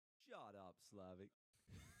Slavic.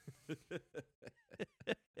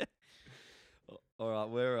 All right,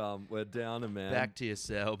 we're down a man. Back to your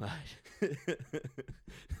cell, mate.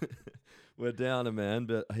 We're down a man,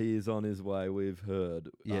 but he is on his way. We've heard.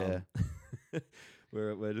 Yeah.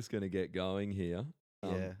 We're just gonna get going here.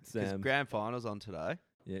 Yeah. Sam. Grand finals on today.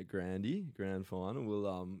 Yeah, grand final.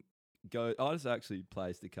 We'll go. I just actually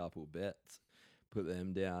placed a couple bets. Put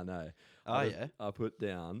them down. Yeah. I put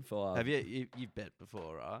down 5. Have you've bet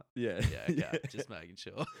before, right? Yeah. Yeah. Okay. Just making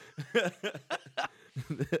sure.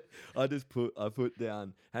 I put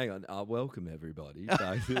down. Hang on. Welcome everybody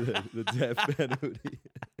back to the death penalty.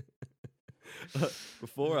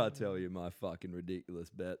 Before I tell you my fucking ridiculous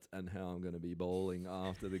bets and how I'm going to be bowling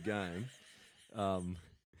after the game,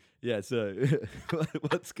 yeah. So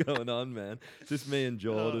what's going on, man? Just me and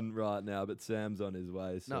Jordan right now, but Sam's on his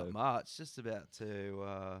way. So Not much. Just about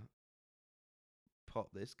to pop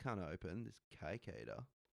this cunt open. This cake eater.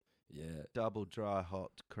 Yeah. Double dry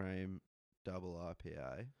hot cream, double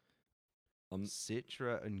IPA.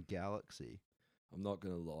 Citra and Galaxy. I'm not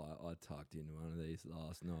going to lie. I tucked in one of these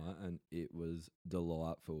last night and it was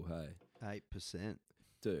delightful, hey? 8%.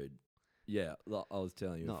 Dude, yeah, like I was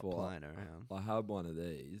telling you Not before. playing around. I had one of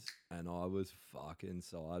these and I was fucking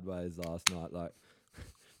sideways last night. Like,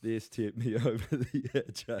 this tipped me over the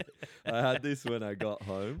edge. I had this when I got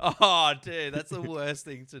home. Oh, dude, that's the worst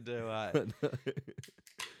thing to do, eh?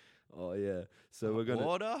 Oh, yeah. So we're going to...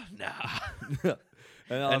 Water? Nah.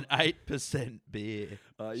 And An 8% beer.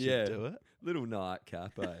 yeah. Do it. Little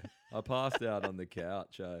nightcap, eh? I passed out on the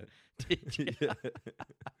couch, eh? Did you? Yeah.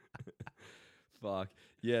 Fuck.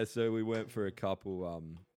 Yeah, so we went for a couple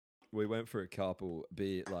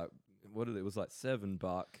beer, like, what did it was like $7.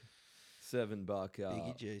 Biggie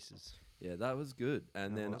juices. Yeah, that was good.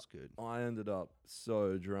 And That then was good. I ended up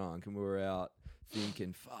so drunk and we were out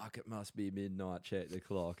thinking, fuck, it must be midnight, check the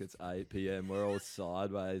clock, it's 8 p.m. We're all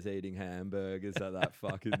sideways eating hamburgers at that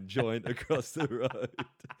fucking joint across the road.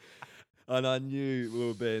 And I knew we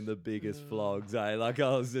were being the biggest flogs, eh? Like,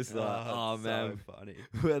 I was just like, oh man, so funny.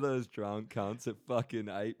 we're those drunk cunts at fucking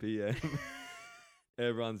 8 p.m.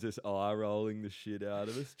 Everyone's just eye rolling the shit out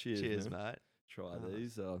of us. Cheers, man. Mate. Try Nice.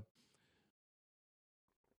 these. Oh,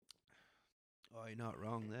 you're not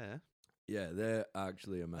wrong there. Yeah, they're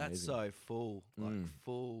actually amazing. That's so full, like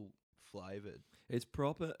full flavoured. It's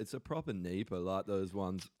proper. It's a proper Nipah, like those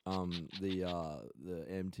ones. The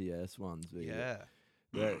MTS ones. Yeah.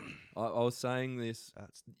 I was saying this.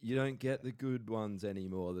 That's You don't get the good ones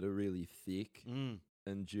anymore that are really thick and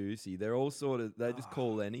juicy. They're all sort of. They just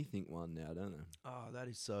call anything one now, don't they? Oh, that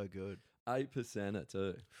is so good. 8%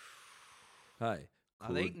 too. Hey,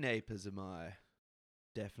 I think Nipahs are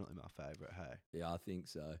definitely my favourite, hey? Yeah, I think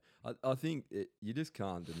so. I think you just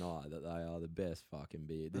can't deny that they are the best fucking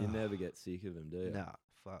beer. You never get sick of them, do you? Nah,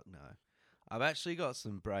 fuck no. I've actually got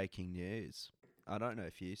some breaking news. I don't know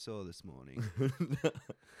if you saw this morning,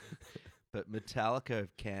 but Metallica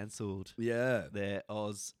have cancelled their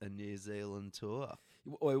Oz and New Zealand tour.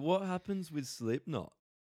 Wait, what happens with Slipknot?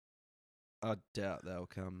 I doubt they'll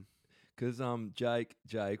come. Because Jake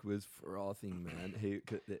was frothing, man.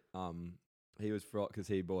 He was fraught because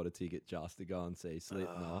he bought a ticket just to go and see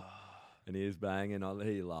Slipknot. And he was banging on,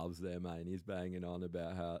 he loves them, mate. And he's banging on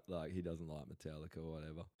about how, like, he doesn't like Metallica or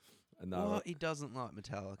whatever. And He doesn't like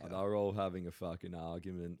Metallica? They were all having a fucking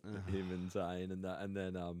argument, him and Zane, and that. And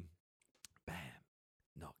then, bam,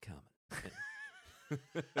 not coming.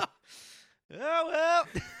 Oh, well.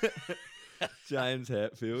 James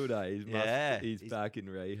Hetfield, he's back in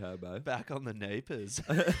rehab, eh? Back on the Nipahs.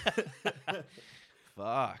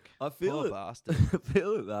 Fuck. I feel Poor bastard. I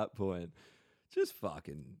feel at that point, just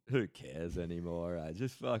fucking, who cares anymore, eh?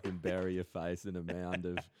 Just fucking bury your face in a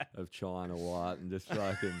mound of China White and just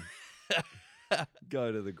fucking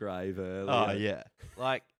go to the grave early. Oh, yeah.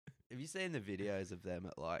 Like, have you seen the videos of them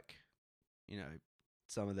at, like, you know,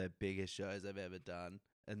 some of their biggest shows they've ever done?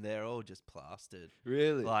 And they're all just plastered.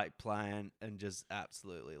 Really? Like, playing and just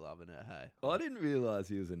absolutely loving it, hey? I didn't realise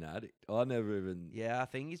he was an addict. I never even... Yeah, I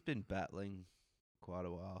think he's been battling quite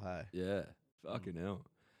a while, hey? Yeah, fucking hell.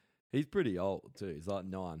 He's pretty old, too. He's like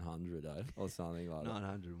 900, eh? Or something like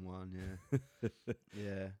 901, yeah.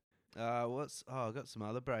 Yeah. I've got some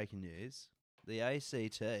other breaking news. The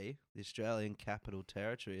ACT, the Australian Capital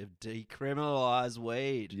Territory, have decriminalised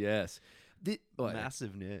weed. Yes.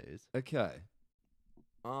 Massive news. Okay.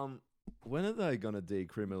 When are they going to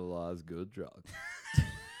decriminalise good drugs?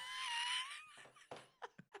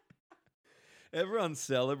 Everyone's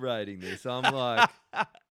celebrating this. I'm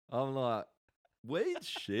like, weed's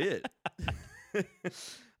shit.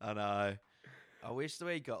 I know. I wish that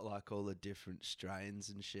we got like all the different strains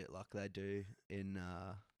and shit like they do in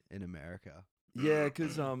in America. Yeah,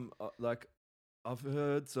 because like I've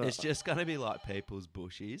heard so. It's just gonna be like people's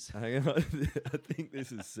bushies. Hang on, I think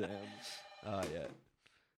this is Sam. Oh yeah.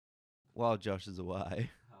 While Josh is away.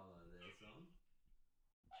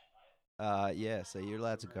 Yeah, so you're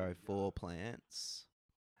allowed to grow 4 plants.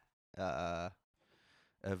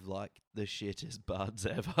 Of like the shittest buds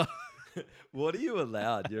ever. What are you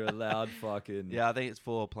allowed? You're allowed fucking. Yeah, I think it's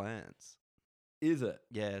 4 plants. Is it?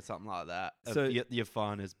 Yeah, something like that. So- Your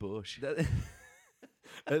finest bush. That,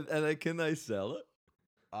 and then can they sell it?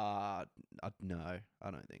 No,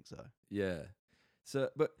 I don't think so. Yeah. So,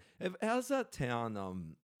 but how's that town?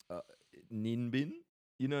 Ninbin.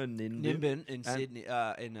 You know Ninbin. Nimbin in Sydney,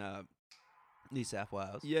 in New South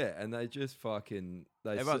Wales. Yeah, and they just fucking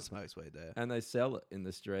Everyone smokes weed there. and they sell it in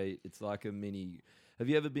the street. It's like a mini. Have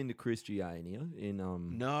you ever been to Christiania in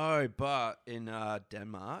No, but in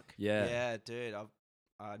Denmark. Yeah. Yeah, dude.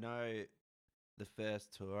 I know the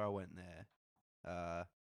first tour I went there.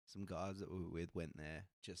 Some guys that we were with went there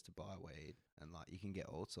just to buy weed, and like you can get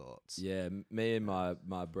all sorts. Yeah, me and my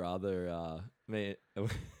brother.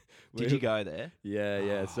 Did you go there? Yeah,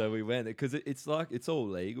 yeah. So we went because it's like it's all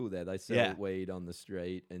legal there. They sell Yeah. weed on the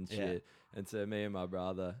street and Yeah. shit. And so me and my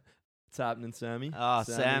brother, what's happening, Sammy? Oh,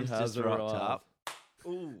 Sammy Sam's has just rocked arrived. up.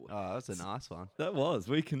 Ooh, Oh, that's a nice one. that was.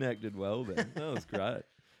 We connected well then. That was great.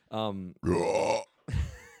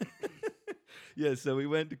 Yeah, so we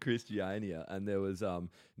went to Christiania and there was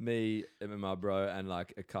me and my bro and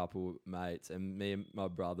like a couple mates, and me and my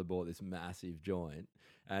brother bought this massive joint.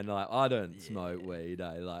 And like I don't smoke weed,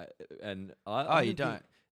 like, and I You don't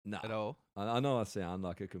no. at all? I know I sound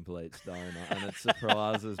like a complete stoner, and it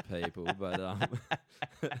surprises people, but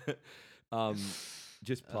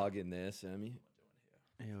just plug in there, Sammy,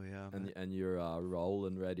 Here we are. and mate. and you're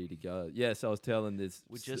rolling, ready to go. Yeah, so I was telling this.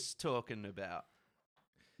 We're just talking about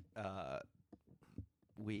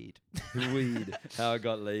weed. Weed, how it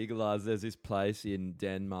got legalized. There's this place in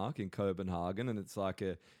Denmark, in Copenhagen, and it's like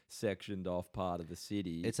a sectioned off part of the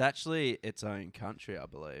city. It's actually its own country, I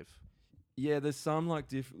believe. Yeah, there's some like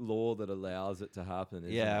different law that allows it to happen.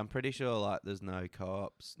 Isn't Yeah, it? I'm pretty sure like there's no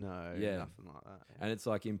cops, nothing like that. Yeah. And it's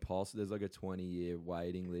like impossible. There's like a 20-year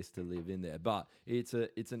waiting list to live in there. But it's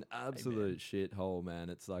an absolute shithole, man.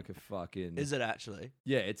 It's like a fucking. Is it actually?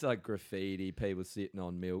 Yeah, it's like graffiti, people sitting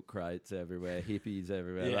on milk crates everywhere, hippies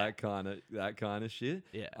everywhere, Yeah. that kind of shit.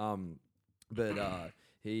 Yeah. But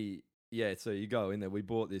so you go in there. We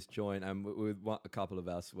bought this joint, and with a couple of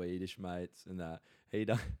our Swedish mates, and it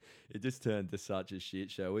just turned to such a shit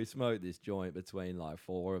show. We smoked this joint between like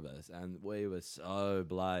 4 of us, and we were so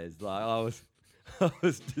blazed. Like I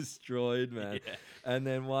was destroyed, man. Yeah. And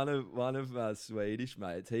then one of our Swedish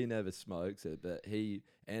mates, he never smokes it, but he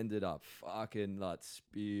ended up fucking like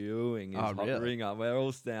spewing his hot really? ring up. We're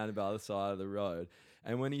all standing by the side of the road.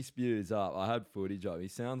 And when he spews up, I had footage of him. He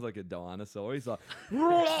sounds like a dinosaur. He's like,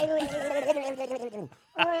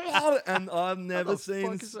 and I've never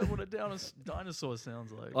seen. Is that what a dinosaur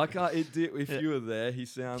sounds like? Like it did. If you were there, he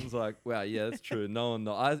sounds like. Wow, yeah, that's true. No one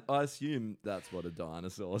knows. I assume that's what a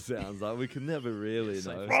dinosaur sounds like. We can never really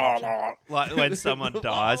know. Like when someone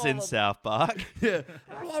dies in South Park. Yeah.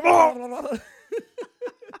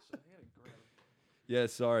 Yeah.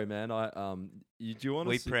 Sorry, man. Do you want to?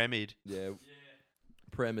 We premiered. Yeah.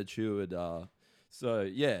 Prematured. So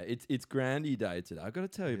yeah, it's Grandy Day today. I got to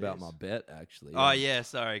tell you about my bet actually. Oh yeah,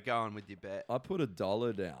 sorry. Go on with your bet. I put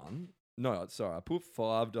 $1 down. No, sorry, I put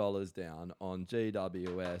 $5 down on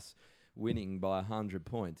GWS winning by 100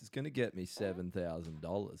 points. It's going to get me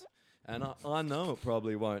 $7,000, and I know it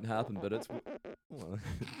probably won't happen, but it's. Well,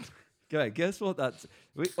 okay, guess what?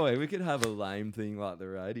 We could have a lame thing like the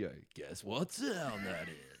radio. Guess what sound that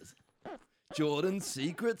is? Jordan's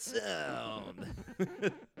secret sound.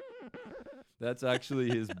 That's actually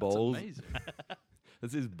his balls. That's amazing.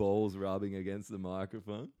 That's his balls rubbing against the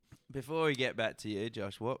microphone. Before we get back to you,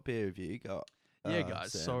 Josh, what beer have you got? Yeah,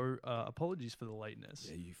 guys. Sam. So apologies for the lateness.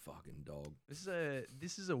 Yeah, you fucking dog.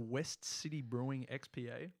 This is a West City Brewing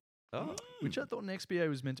XPA, Oh, which I thought an XPA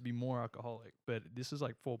was meant to be more alcoholic, but this is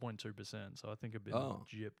like 4.2%. So I think a bit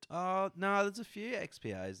gypped. oh no, there's a few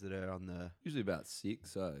XPAs that are on the. Usually about 6,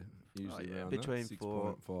 so usually yeah, around between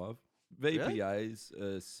 6.5. Really? VPA's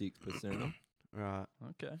 6%. Right.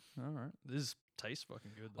 Okay, all right. This tastes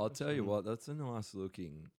fucking good, though. I'll tell you what, that's a nice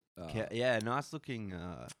looking. Yeah, nice looking.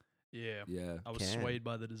 Yeah. Yeah. I was Can. swayed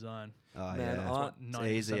by the design. Oh Man, yeah. That's what It's 90%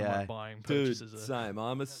 easy, of my eh? buying Dude, purchases are. same.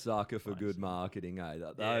 I'm a sucker for Nice. good marketing, eh?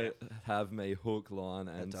 Yeah. They have me hook, line,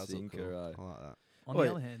 That and does look sinker, cool. eh? I like that. On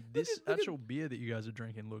the other hand, this actual beer that you guys are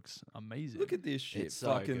drinking looks amazing. Look at this shit. It's so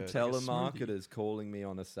Fucking good. It's like a smoothie. telemarketers calling me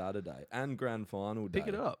on a Saturday and grand final day. Pick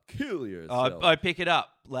it up. Kill yourself. Oh, pick it up.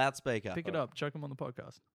 Loudspeaker. Pick it up. Chuck them on the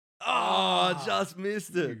podcast. Oh, just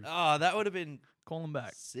missed it. Oh, that would have been Call them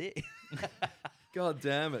back. sick. God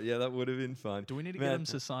damn it. Yeah, that would have been fun. Do we need to Man. get them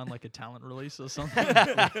to sign like a talent release or something?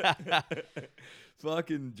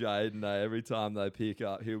 Fucking Jaden, every time they pick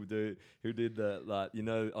up, who did the, like, you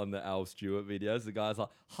know, on the Al Stewart videos, the guy's like,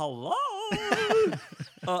 hello,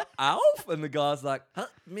 Alf? And the guy's like, huh,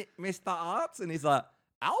 Mr. Arts? And he's like,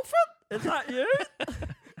 Alfred, is that you?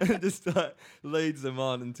 And just leads them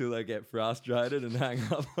on until they get frustrated and hang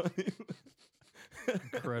up on him.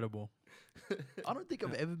 Incredible. I don't think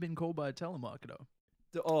I've ever been called by a telemarketer.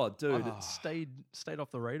 Oh, dude. Oh. Stayed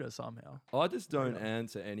off the radar somehow. I just don't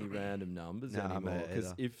answer any random numbers Nah, anymore. me Because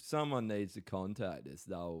either. if someone needs to contact us,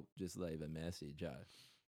 they'll just leave a message.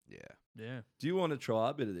 Yeah. Yeah. Do you want to try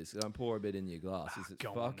a bit of this? Don't pour a bit in your glass. It's go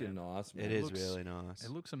on, fucking man. nice, man. It is looks- really nice.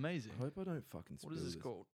 It looks amazing. I hope I don't fucking spill What is this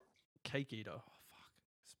called? Cake Eater. Oh, fuck.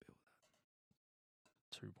 Spill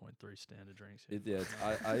 2.3 standard drinks. that. Yeah, it's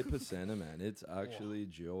 8%, man. It's actually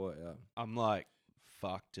joy. Yeah. I'm like,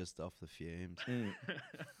 fuck, just off the fumes.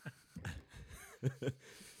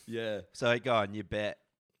 Yeah. So go on, you bet.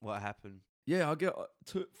 What happened? Yeah, I get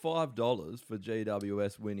 $5 for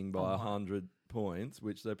GWS winning by Oh, mate. 100 points,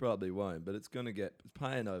 which they probably won't, but it's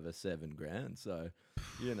paying over $7,000. So,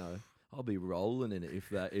 you know, I'll be rolling in it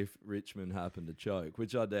if Richmond happen to choke,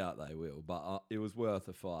 which I doubt they will. But it was worth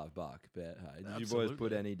a $5 bet. Hey, did you boys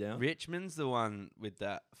put Absolutely. any down? Richmond's the one with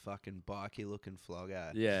that fucking bikey looking flog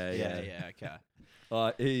ad. Yeah. Okay.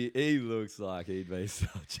 He looks like he'd be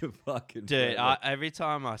such a fucking Dude, fella. every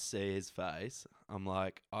time I see his face, I'm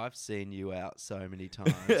like, I've seen you out so many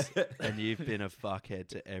times, and you've been a fuckhead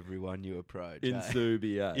to everyone you approach. in eh?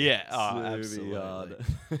 Subi, eh? Yeah, oh, Subi absolutely. hard.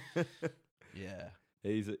 Yeah.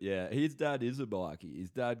 His dad is a bikie. His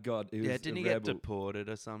dad he was Didn't a he get rebel. deported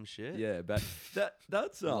or some shit? Yeah, but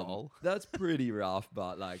that's Lol. that's pretty rough.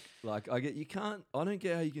 But like I don't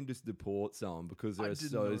get how you can just deport someone because they're I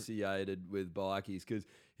didn't know. associated with bikies, because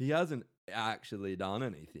he hasn't actually done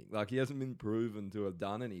anything. Like, he hasn't been proven to have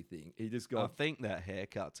done anything. He just I got think that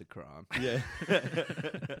haircut's a crime. yeah.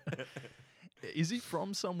 Is he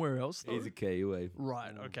from somewhere else though? He's a Kiwi.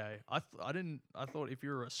 Right. Okay. I thought if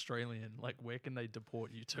you're Australian, like, where can they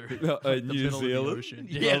deport you to? No, Like, the New middle of the Zealand. ocean.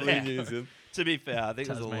 Probably Yeah. New Zealand. To be fair, I think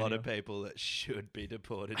there's a lot of Tasmania. people that should be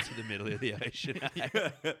deported to the middle of the ocean.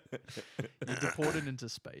 You're deported into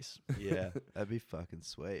space. Yeah, that'd be fucking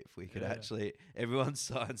sweet if we could Yeah. actually. Everyone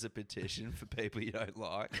signs a petition for people you don't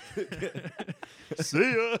like. See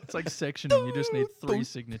ya. It's like sectioning. You just need 3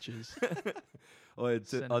 signatures. Send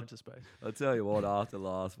them into space. I'll tell you what, after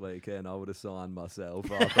last weekend, I would have signed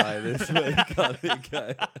myself up this week, I think.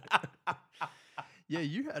 Yeah,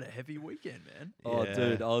 you had a heavy weekend, man. Oh, Yeah.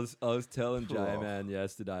 dude, I was telling Oh. J-Man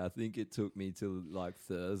yesterday, I think it took me till like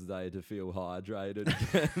Thursday to feel hydrated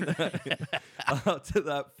again. After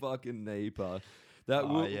that fucking NEPA.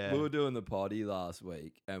 Yeah. We were doing the potty last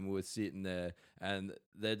week, and we were sitting there, and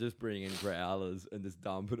they're just bringing growlers and just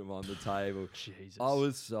dumping them on the table. Jesus. I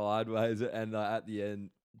was sideways, and at the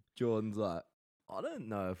end, Jordan's like, I don't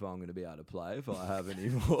know if I'm going to be able to play if I have any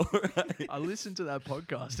more. I listened to that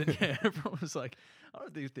podcast, and yeah, everyone was like, I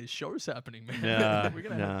don't think there's shows happening, man. Nah, We're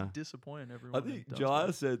going to have nah. to disappoint I everyone. think that does Jaya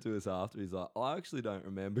that. said to us after, he's like, I actually don't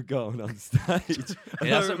remember going on stage. He I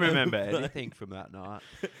doesn't remember playing." anything from that night.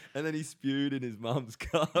 And then he spewed in his mum's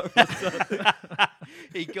car or something.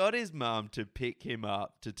 He got his mum to pick him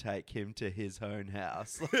up to take him to his own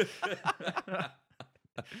house.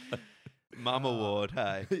 Mum award,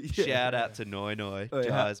 hey. Yeah. Shout out to Noi Noi, Oh, yeah.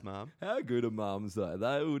 Jai's mum. How good are mums, though?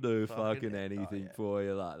 They will do Fucking fucking hell, anything yeah. for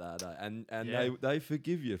you like that. Eh? And Yeah. they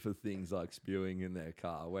forgive you for things like spewing in their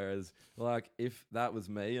car. Whereas, like, if that was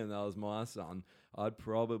me and that was my son, I'd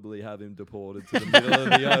probably have him deported to the middle of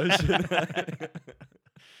the ocean.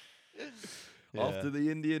 Off Yeah. to the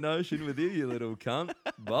Indian Ocean with you little cunt.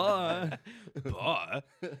 Bye. Bye.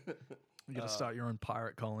 You got to start your own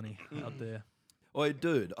pirate colony out there. Oi,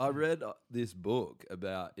 dude, I read this book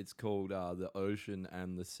about, it's called The Ocean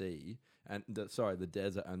and the Sea, and the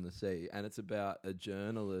Desert and the Sea, and it's about a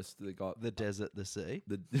journalist that got The desert, the sea.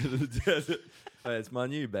 the desert. Hey, it's my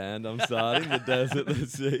new band I'm starting, The Desert, the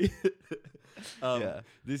Sea. Yeah.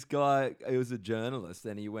 This guy, he was a journalist,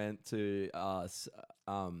 and he went to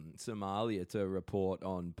Somalia to report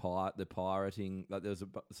on the pirating. Like, there was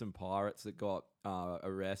some pirates that got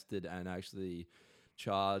arrested and actually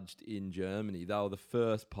charged in Germany. They were the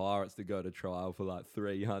first pirates to go to trial for like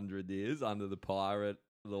 300 years under the Pirate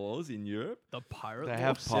laws in Europe. The pirate. They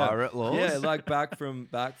have laws? pirate laws. Yeah, like back from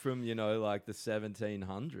like the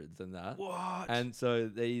 1700s and that. What? And so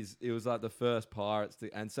it was like the first pirates,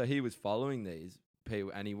 and so he was following these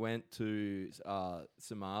people, and he went to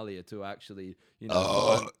Somalia to actually,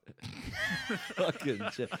 fucking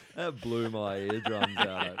shit. That blew my eardrums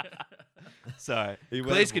out. Sorry. He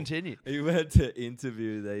Please continue. He went to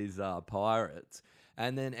interview these pirates,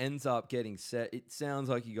 and then ends up getting set. It sounds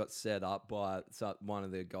like he got set up by one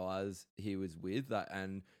of the guys he was with,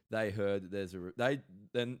 and they heard that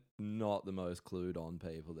they're not the most clued on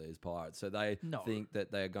people, these pirates. So they think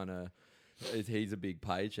that they're gonna. He's a big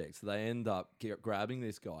paycheck, so they end up grabbing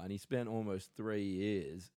this guy, and he spent almost 3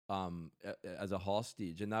 years as a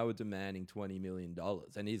hostage, and they were demanding $20 million,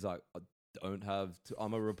 and he's like,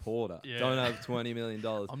 I'm a reporter. Yeah. Don't have $20 million.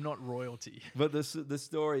 I'm not royalty. But the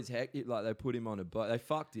story's hectic. Like, they put him on a boat. They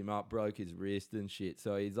fucked him up, broke his wrist and shit.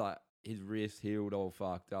 So he's like, his wrist healed all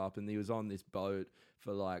fucked up, and he was on this boat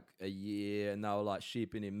for like a year, and they were like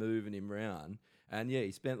shipping him, moving him around. And yeah,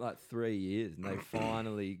 he spent like 3 years, and they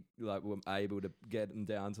finally like were able to get him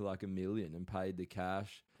down to like $1 million and paid the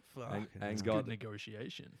cash. And got good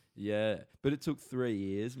negotiation. Yeah, but it took 3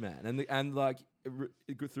 years, man. And like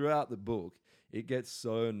throughout the book, it gets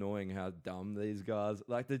so annoying how dumb these guys,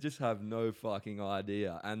 like, they just have no fucking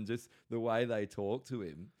idea, and just the way they talk to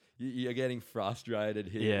him. You're getting frustrated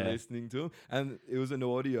here listening to him. And it was an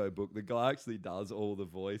audio book. The guy actually does all the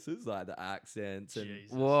voices, like the accents. And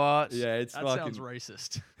Jesus. What? Yeah, it's That fucking... sounds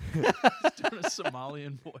racist. Doing a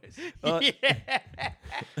Somalian voice.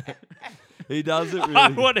 He does it really... I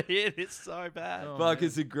want to hear this so bad. Oh, Fuck, man.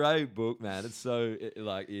 it's a great book, man. It's so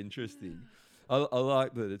like interesting. I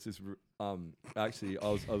like that it's just... actually, I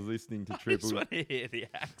was listening to I Triple... just want to hear the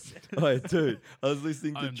accent. Oh, dude, I was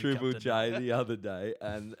listening to I'm the Triple captain. J the other day,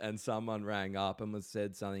 and someone rang up and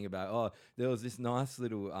said something about, there was this nice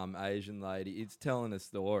little Asian lady. It's telling a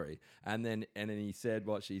story, and then he said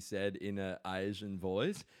what she said in an Asian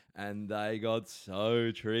voice, and they got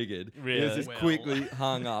so triggered. It was Really? just Well. quickly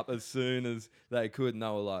hung up as soon as they could, and they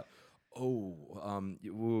were like, we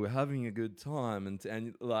were having a good time,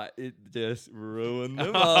 and like it just ruined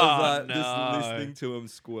them. I was like, just listening to him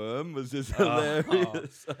squirm was just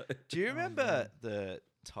hilarious. Do you remember the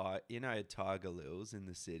Tiger Lils in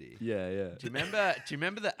the city? Yeah. Do you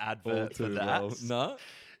remember the All advert for too that? well. No?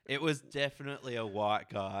 It was definitely a white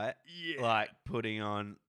guy, like putting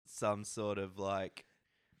on some sort of like,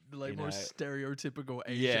 Like you most know, stereotypical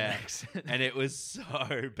Asian yeah, accent. and it was so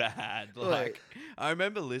bad. Like, I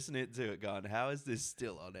remember listening to it, going, "How is this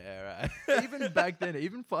still on air?" Even back then,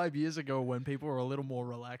 even 5 years ago, when people were a little more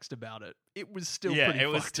relaxed about it, it was still yeah, pretty it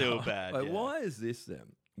was fucked still up. bad. Wait, yeah. why is this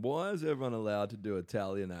then? Why is everyone allowed to do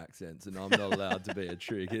Italian accents and I'm not allowed to be a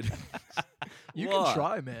triggered? You Why? can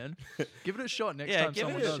try, man. Give it a shot next Yeah, time give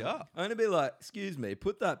someone it a does it. shot. I'm going to be like, excuse me,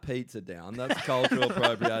 put that pizza down. That's cultural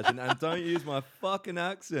appropriation. And don't use my fucking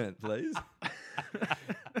accent, please.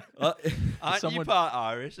 Aren't you Someone- part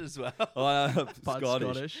Irish as well? I am Part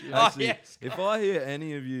Scottish. Scottish, yeah. Actually, Oh, yes. if I hear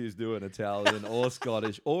any of yous do an Italian or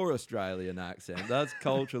Scottish or Australian accent, that's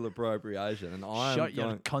cultural appropriation. And I am Shut your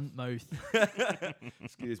going... cunt mouth.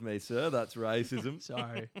 Excuse me, sir, that's racism.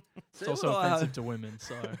 Sorry. It's See also what I offensive have- to women,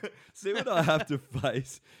 so. See what I have to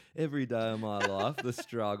face every day of my life, the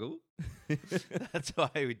struggle. That's why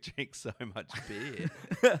we drink so much beer.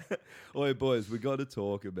 Oi, boys, we got to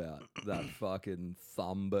talk about that fucking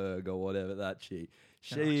Thumberg or whatever that chick.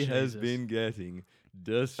 She has Jesus. been getting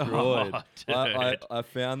destroyed. Oh, I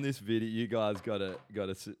found this video. You guys got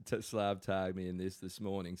to slab tag me in this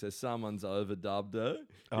morning. So someone's overdubbed her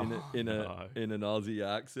in an Aussie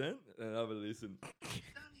accent. And have a listen.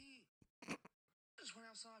 Down here. Just went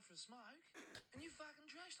outside for a smoke, and you fucking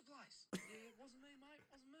trashed the place. Yeah, it wasn't me, mate.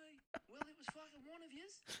 Wasn't me. Well, it was fucking one of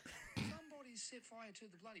yous. Somebody set fire to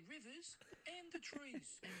the bloody rivers and the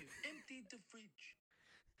trees, and you emptied the fridge.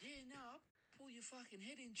 Yeah, now pull your fucking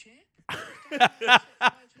head in, champ. Don't set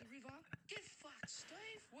fire to the river. Get fucked,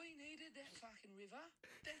 Steve. We needed that fucking river.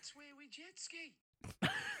 That's where we jet ski.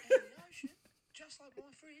 And the ocean, just like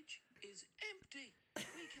my fridge, is empty.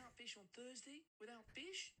 We can't fish on Thursday without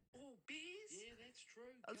fish or beers. Yeah, that's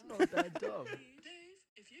true. That's Go not that dumb. Steve,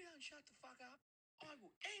 if you don't shut the fuck up, I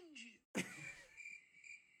will end you.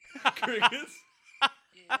 Crickets.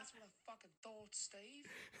 Yeah, that's what I fucking thought, Steve.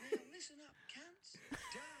 Now listen up, cunts.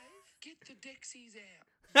 Dave, get the Dexies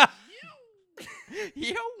out. Yo!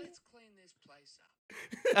 Yo. Let's clean this place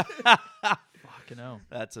up. Fucking hell.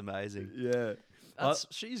 That's amazing. Yeah.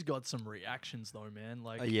 She's got some reactions though, man.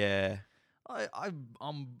 Like, Yeah.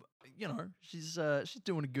 I'm, she's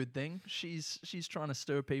doing a good thing. She's trying to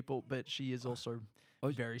stir people, but she is also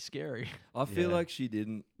very scary. I feel Yeah. like she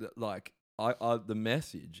didn't like. The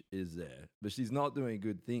message is there, but she's not doing a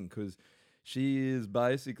good thing because she is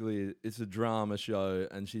basically it's a drama show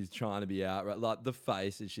and she's trying to be outright like the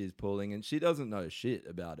faces she's pulling and she doesn't know shit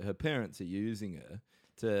about it. Her parents are using her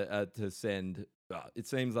to send. It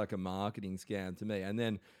seems like a marketing scam to me, and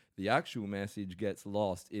then the actual message gets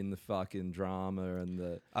lost in the fucking drama and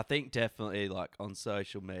the. I think definitely like on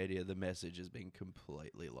social media, the message has been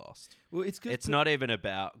completely lost. Well, It's not even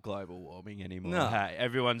about global warming anymore. No. Hey,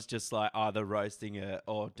 everyone's just like either roasting her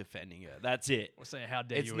or defending her. That's it. We're saying, how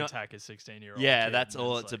dare It's you not- attack a 16-year-old? Yeah, kid, that's and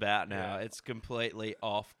all it's like, about now. yeah. It's completely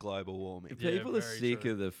off global warming. Yeah, People are very sick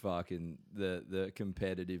true. of the fucking the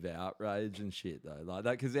competitive outrage and shit though, like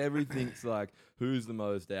that because everything's like who's the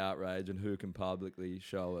most outrage and who can publicly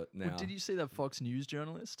show it now. Well, did you see that Fox News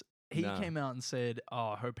journalist? He No. came out and said,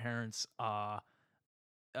 "Oh, her parents are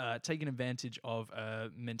taking advantage of a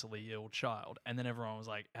mentally ill child," and then everyone was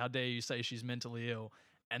like, "How dare you say she's mentally ill?"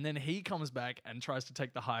 And then he comes back and tries to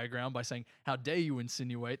take the higher ground by saying, "How dare you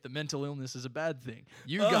insinuate that mental illness is a bad thing?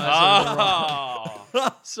 You guys are wrong."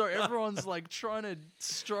 Oh, So everyone's like trying to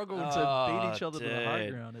struggle to Oh, beat each other to the high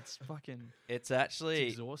dude. ground. It's fucking it's it's actually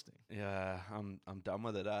exhausting. yeah. I'm done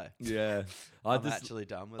with it. Yeah, I'm actually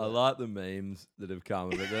done with I it. like the memes that have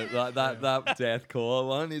come of it. Like that deathcore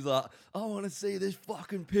one. He's like, I want to see this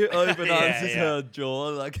fucking pit open. Yeah, It's just yeah. her jaw.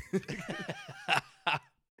 Like,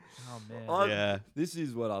 Oh man. Yeah. This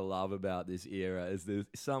is what I love about this era: is that if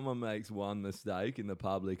someone makes one mistake in the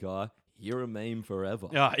public eye, you're a meme forever.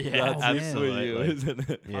 Oh, yeah, That's it for absolutely. you, isn't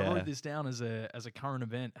it? I Yeah. wrote this down as a current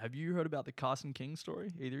event. Have you heard about the Carson King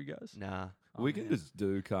story? Either of you guys? Nah. Oh, We can man. just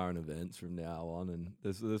do current events from now on, and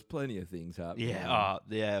there's plenty of things happening. Yeah. Oh,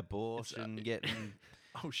 yeah. Abortion getting.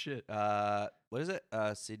 Oh shit. What is it?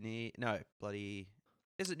 Sydney? No, bloody.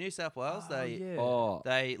 Is it New South Wales? Oh, they yeah. Oh,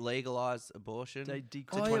 they legalized abortion. They to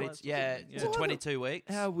Oh, 20, yeah. to Yeah. 22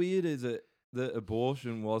 weeks. how weird is it that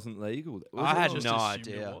abortion wasn't legal? Was I it had not? just no assumed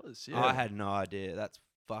it idea. was, I yeah. had no idea. That's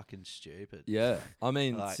fucking stupid. Yeah, I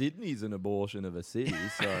mean, Like- Sydney's an abortion of a city,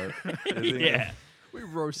 so I think Yeah. We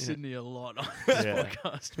roast Sydney a lot on this Yeah.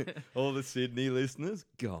 podcast. Man. all the Sydney listeners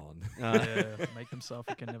gone. Yeah, make them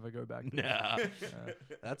suffer, can never go back. Nah. Yeah.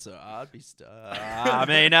 That's all right. I'd be I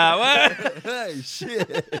mean, what? Hey, shit!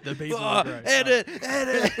 The people Oh, are great. edit.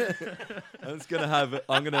 I'm just gonna have.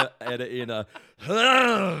 I'm gonna edit in a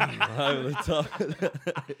over the top.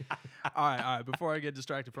 All right. Before I get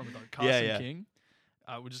distracted from it, though, Carson yeah. King.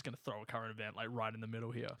 We're just gonna throw a current event like right in the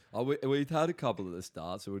middle here. We've had a couple at the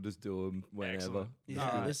start, so we'll just do them whenever. Excellent. Yeah,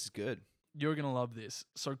 Alright. this is good. You're gonna love this.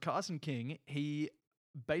 So Carson King, he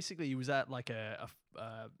was at like a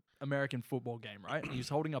American football game, right? And he was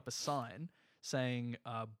holding up a sign saying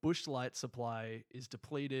Bush Light supply is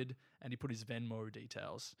depleted, and he put his Venmo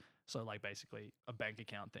details. So like basically a bank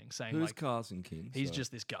account thing, saying Who's like Carson King? he's Sorry.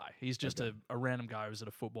 just this guy. He's just Okay. a random guy who was at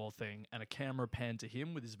a football thing, and a camera panned to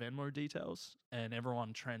him with his Venmo details, and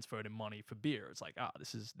everyone transferred him money for beer. It's like,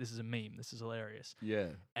 this is a meme. This is hilarious. Yeah.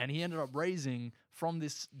 And he ended up raising from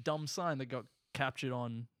this dumb sign that got captured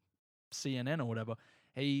on CNN or whatever.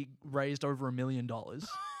 He raised over $1 million,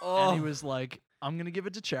 and he was like, "I'm gonna give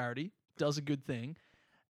it to charity." Does a good thing.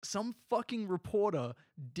 Some fucking reporter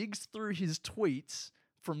digs through his tweets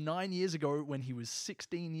from 9 years ago when he was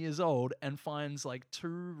 16 years old and finds like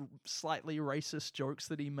 2 slightly racist jokes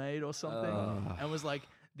that he made or something, and was like,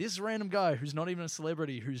 "This random guy who's not even a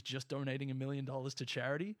celebrity, who's just donating $1 million to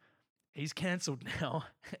charity, he's cancelled now."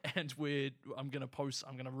 And I'm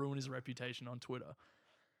gonna ruin his reputation on Twitter.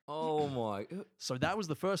 Oh my. So that was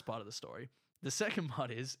the first part of the story. The second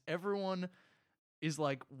part is everyone is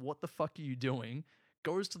like, "What the fuck are you doing?"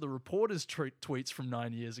 Goes to the reporter's tweets from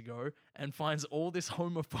 9 years ago and finds all this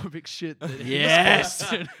homophobic shit that he's Yes!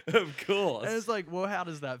 posted. Of course. And it's like, well, how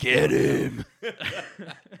does that Get feel? him.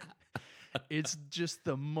 It's just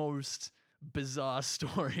the most bizarre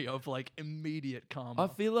story of like immediate karma. I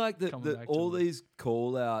feel like coming back to all them. these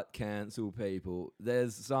call out cancel people,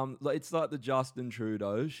 there's some, like, it's like the Justin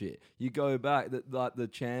Trudeau shit. You go back, that like the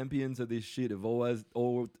champions of this shit have always,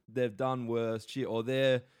 or they've done worse shit, or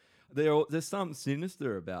there's something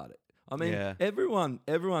sinister about it. I mean, Yeah.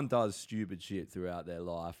 everyone does stupid shit throughout their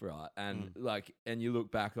life, right? And and you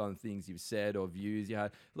look back on things you've said or views you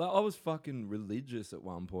had. Like, I was fucking religious at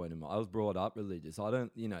one point in my. I was brought up religious. I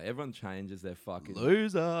don't, everyone changes their fucking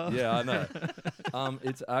Loser. Yeah, I know.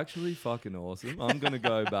 It's actually fucking awesome. I'm gonna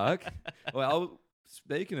go back. Well,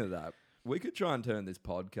 speaking of that, we could try and turn this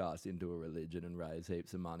podcast into a religion and raise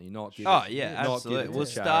heaps of money. Not give Oh it- yeah, not give absolutely. it to We'll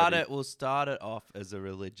charity. start it off as a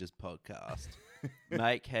religious podcast.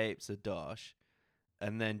 Make heaps of dosh,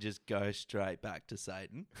 and then just go straight back to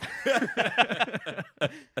Satan.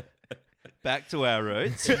 Back to our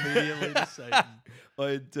roots. Immediately to Satan.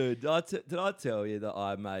 Oh, dude, did I tell you that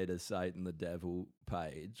I made a Satan the Devil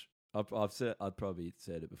page? I've probably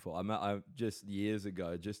said it before. I just years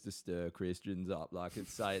ago, just to stir Christians up, like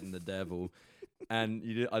it's Satan the Devil, and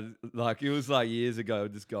it was like years ago,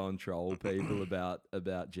 I'd just go and troll people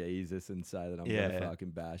about Jesus and say that I'm gonna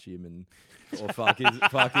fucking bash him or fuck his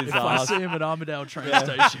If I ass. see him at Armadale train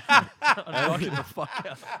station, I'm knocking the fuck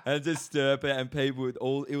out. And just stir up, and people would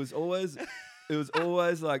it was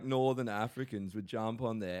always like Northern Africans would jump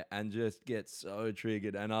on there and just get so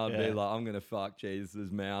triggered, and I'd be like, I'm gonna fuck Jesus'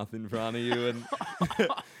 mouth in front of you,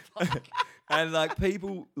 and like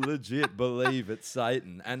people legit believe it's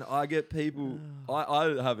Satan, and I get people. I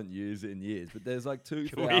haven't used it in years, but there's like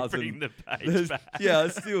 2,000. Bring the page back. Yeah,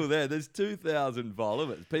 it's still there. There's 2,000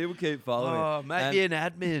 followers. People keep following. Oh, make me an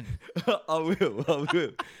admin. I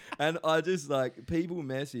will. And I just like people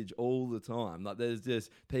message all the time. Like there's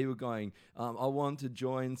just people going, I want to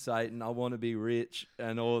join Satan. I want to be rich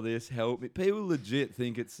and all this. Help me. People legit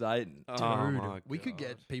think it's Satan. Dude, my we could God.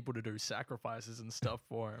 get people to do sacrifices and stuff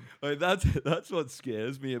for him. Like, that's what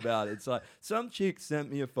scares me about it. It's like some chick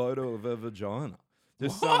sent me a photo of her vagina.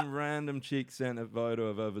 Just some random chick sent a photo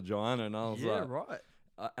of her vagina, and I was Yeah, like, right.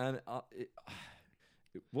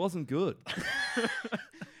 It wasn't good. Have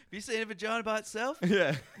you seen a vagina by itself?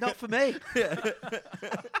 Yeah. Not for me.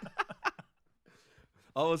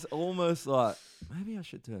 I was almost like, maybe I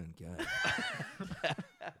should turn gay.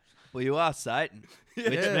 Well, you are Satan, which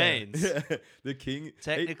means the king.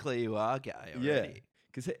 technically you are gay already. Yeah.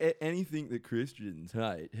 Because anything that Christians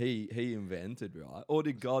hate, he invented, right? Or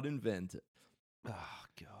did God invent it? Oh,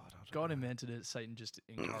 God. I don't God know. invented it. Satan just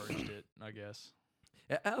encouraged it, I guess.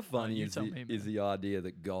 How funny you is tell me, is man. the idea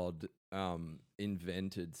that God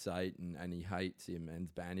invented Satan and he hates him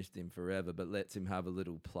and banished him forever, but lets him have a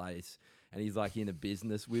little place, and he's like in a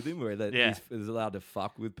business with him where he's allowed to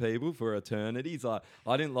fuck with people for eternity. He's like,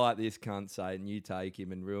 I didn't like this cunt Satan, you take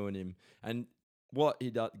him and ruin him. And what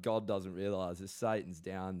God doesn't realize is Satan's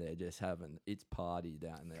down there just having its party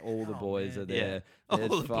down there. All the boys man. are there. Yeah.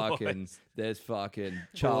 There's All the fucking boys. there's fucking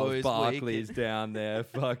Charles Boys Barkley's weekend. down there.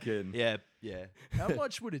 Fucking Yeah. How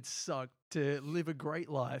much would it suck to live a great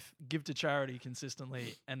life, give to charity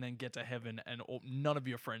consistently, and then get to heaven and none of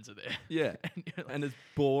your friends are there? yeah. And you're like, And it's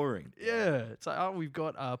boring. yeah, it's like, oh, we've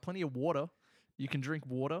got plenty of water. You can drink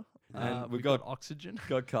water. And we've got oxygen.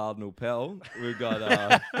 Got Cardinal Pell. We've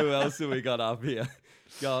got who else have we got up here?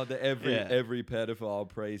 God, every pedophile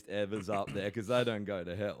priest ever's up there because they don't go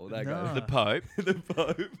to hell. They No. go The Pope. the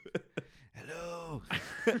Pope. Hello.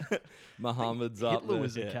 Muhammad's up Hitler there.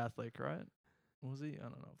 was a Yeah. Catholic, right? Was he? I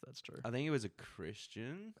don't know if that's true. I think he was a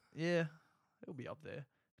Christian. Yeah, he'll be up there.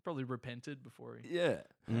 Probably repented before he. Yeah,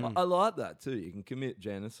 Mm. I like that too. You can commit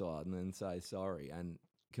genocide and then say sorry and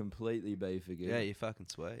completely be forgiven. Yeah, you're fucking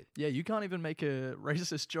sweet. Yeah, you can't even make a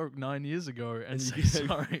racist joke 9 years ago and say you-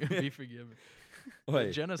 sorry and be forgiven.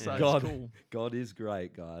 Wait, Genocide God, is cool. God is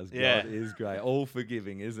great, guys. Yeah. God is great. All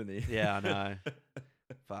forgiving, isn't he? Yeah, I know.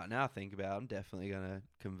 But now I think about it, I'm definitely going to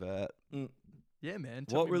convert. Yeah, man.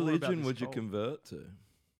 Tell What me more about religion this would you cult. convert to?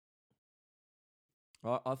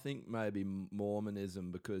 I think maybe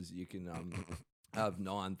Mormonism because you can have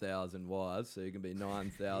 9,000 wives, so you can be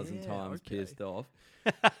 9,000 Yeah, times okay. pissed off.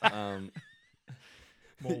 Um,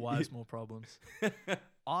 More wives, more problems.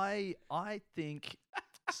 I think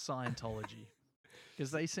Scientology. Because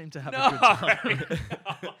they seem to have a good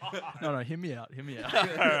time. No, hear me out. Hear me out. all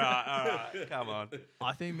right. Come on.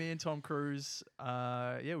 I think me and Tom Cruise,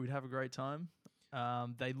 we'd have a great time.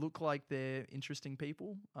 They look like they're interesting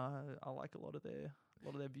people. I like a lot of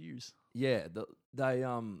their views. yeah, they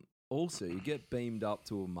also you get beamed up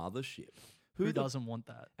to a mothership. Who doesn't want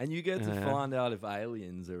that? And you get to Uh-huh. find out if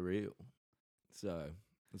aliens are real. So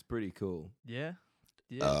it's pretty cool. Yeah.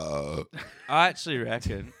 Yeah. I actually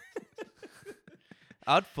reckon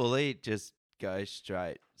I'd fully just go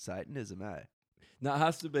straight Satanism, eh? No, it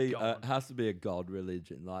has to be God. a god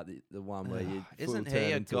religion, like the one where you Isn't full turn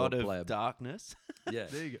he a into god of pleb. darkness? Yeah,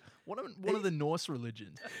 There you go. One of the Norse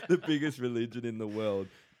religions. the biggest religion in the world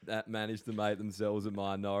that managed to make themselves a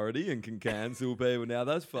minority and can cancel people. Now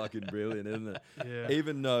that's fucking brilliant, isn't it? Yeah.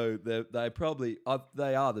 Even though they probably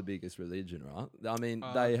they are the biggest religion, right? I mean,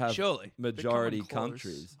 they have Surely. majority They're coming close.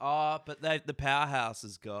 countries. Oh, but the powerhouse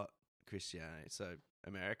has got Christianity, so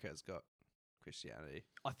America's got Christianity.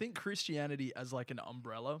 I think Christianity as like an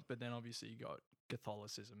umbrella, but then obviously you got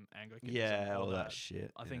Catholicism, Anglicanism, Yeah, all all that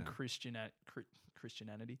shit. I think yeah.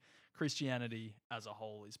 Christianity as a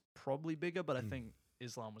whole is probably bigger, but I think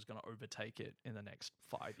Islam was going to overtake it in the next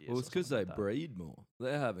 5 years. Well, it's because they breed. breed more.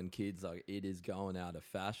 They're having kids like it is going out of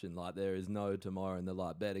fashion. Like there is no tomorrow, and they're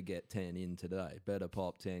like, better get 10 in today. Better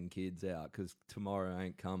pop 10 kids out because tomorrow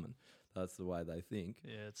ain't coming. That's the way they think.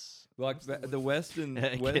 Yeah, it's Like the Western,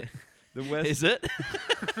 Okay. the West. Is it?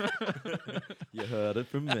 You heard it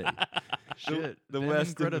from me. shit. the Them and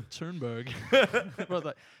Western- Greta Thunberg. Was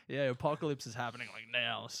like, yeah, apocalypse is happening like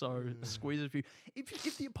now. So squeeze a few.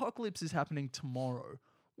 If the apocalypse is happening tomorrow,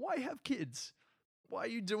 why have kids? Why are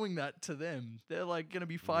you doing that to them? They're like going to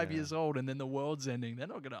be 5 Yeah. years old, and then the world's ending. They're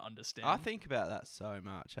not going to understand. I think about that so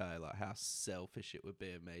much, hey, like how selfish it would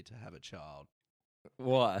be of me to have a child.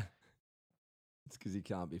 Why? It's because you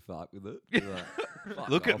can't be fucked with it. You're like, fuck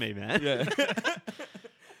Look at off. me, man. Yeah.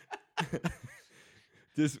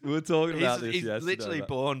 Just we were talking about this He's yesterday. literally but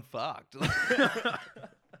born fucked.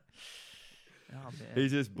 Oh man.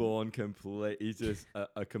 He's just born complete. He's just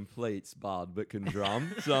a complete spud, but can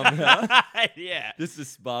drum somehow. yeah. Just a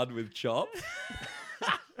spud with chops.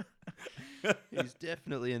 He's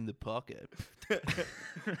definitely in the pocket.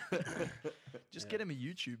 Just Yeah. get him a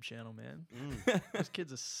YouTube channel, man. Those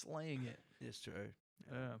kids are slaying it. It's true.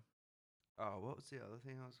 Yeah. Oh, what was the other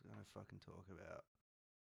thing I was going to fucking talk about?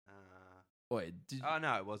 Wait, Oh,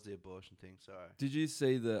 no, it was the abortion thing, sorry. did you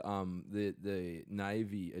see the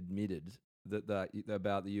Navy admitted that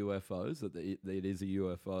about the UFOs that it is a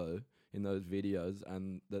UFO in those videos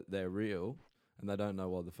and that they're real and they don't know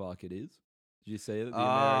what the fuck it is? Did you see it? The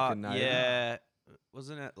American Navy. Yeah.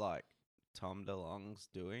 Wasn't it like Tom DeLonge's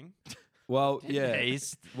doing? Well, yeah.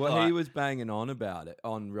 He's Well, he like- was banging on about it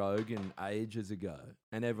on Rogan ages ago,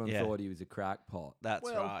 and everyone Yeah. thought he was a crackpot. That's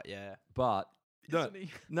Well- right, yeah. But no, Isn't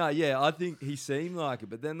he? no, yeah, I think he seemed like it.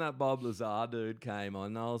 But then that Bob Lazar dude came on,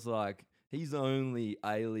 and I was like, he's the only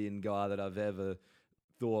alien guy that I've ever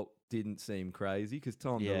thought didn't seem crazy, because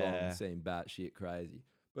Tom Yeah. DeLonge seemed batshit crazy.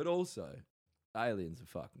 But also, aliens are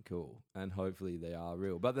fucking cool, and hopefully they are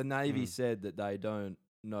real. But the Navy said that they don't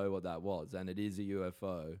know what that was, and it is a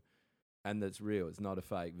UFO. And that's real. It's not a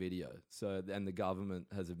fake video. So, and the government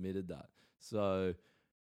has admitted that. So,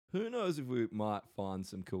 who knows if we might find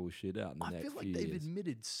some cool shit out in the I next feel like few they've years.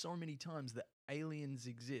 admitted so many times that aliens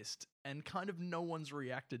exist, and kind of no one's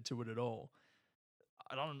reacted to it at all.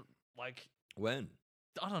 I don't When?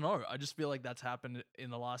 I don't know. I just feel like that's happened in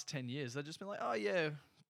the last 10 years. They've just been like, oh yeah,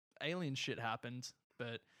 alien shit happened.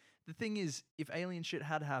 But the thing is, if alien shit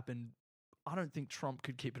had happened, I don't think Trump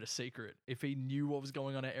could keep it a secret. If he knew what was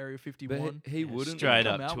going on at Area 51, he wouldn't. Straight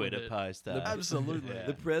come up out with Twitter it. post The- that. absolutely. Yeah. The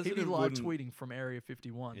He'd be president live wouldn't. tweeting from Area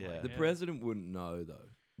 51. Yeah. like, The president wouldn't know though,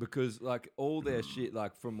 because like all their shit,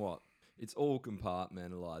 like from what it's all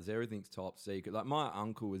compartmentalized. Everything's top secret. Like my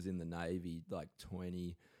uncle was in the Navy like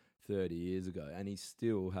 20, 30 years ago, and he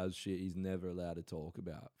still has shit he's never allowed to talk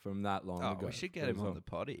about from that long Oh, ago. we should get From him on some- the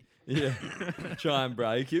potty. Yeah, try and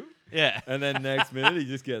break him, Yeah. and then next minute he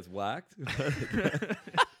just gets whacked.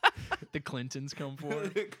 The Clintons come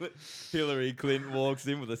forward. Hillary Clinton walks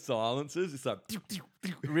in with the silencers. It's like,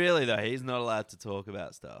 Really, though, he's not allowed to talk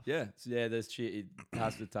about stuff. yeah, there's shit he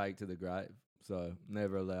has to take to the grave. So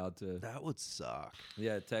never allowed to. That would suck.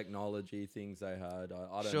 Yeah, technology things they had. I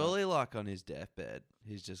don't know. Surely, like, on his deathbed,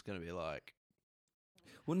 he's just going to be like,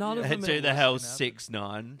 Well, none of them. do the what's hell gonna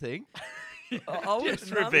happen. 6ix9ine thing. I would-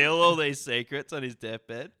 Just none, reveal all these secrets on his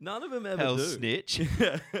deathbed. none of them ever Hell do. snitch.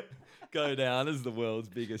 Go down as the world's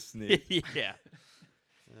biggest snitch. yeah.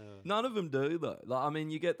 None of them do though. Like, I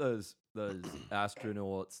mean, you get those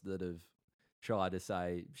astronauts that have tried to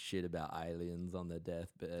say shit about aliens on their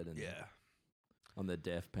deathbed and Yeah. on the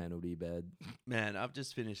death penalty bed. Man, I've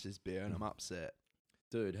just finished this beer and I'm upset.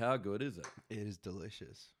 Dude, how good is it? It is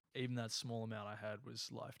delicious. Even that small amount I had was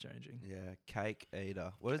life changing. Yeah, cake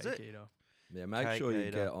eater. What is it? Yeah, make Cake sure you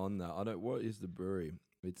eater. get on that. I don't. What is the brewery?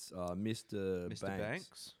 It's Mr. Mr.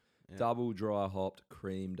 Banks. Yeah. Double dry hopped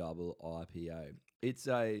cream double IPA. It's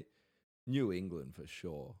a New England for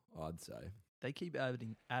sure, I'd say. They keep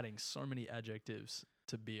adding so many adjectives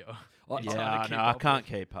to beer. I- It's hard Yeah, to keep no, I up can't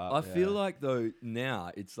with. keep up. I yeah. feel like though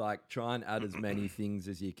now it's like try and add as many things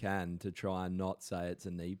as you can to try and not say it's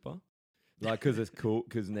a NEPA, like because it's cool,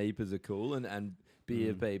 because NEPAs are cool, and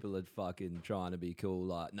beer people are fucking trying to be cool.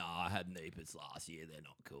 Like, no, I had NEPAs last year; they're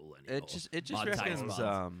not cool anymore. It just My taste reckons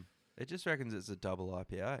buds. it just reckons it's a double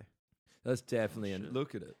IPA. That's definitely shit.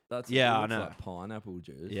 look at it. That's Yeah, it I looks know. like pineapple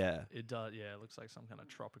juice. Yeah. It does, yeah. It looks like some kind of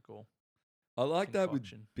tropical. I like that with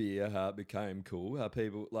concoction. beer, how it became cool. How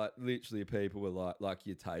people literally people were like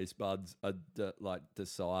your taste buds are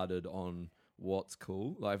decided on what's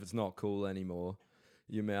cool. Like if it's not cool anymore,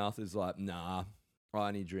 your mouth is like, nah, I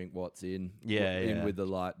only drink what's in. Yeah, in yeah. with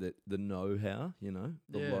the the know-how, you know,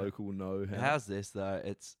 the Yeah. local know-how. How's this though?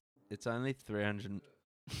 It's only 300.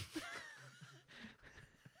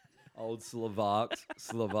 Old Slovaks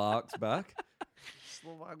back.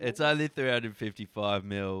 It's only 355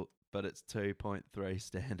 mil, but it's 2.3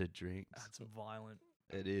 standard drinks. That's violent.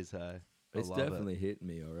 It is, hey. I It's love it. definitely hitting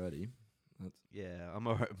me already. Yeah, I'm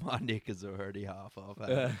already, my nick is already half off.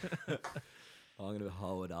 Hey? I'm gonna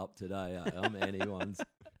hoe it up today. I'm anyone's.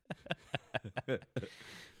 Hell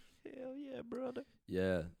yeah, brother.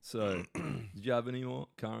 Yeah. So, did you have any more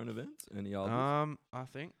current events? Any others? I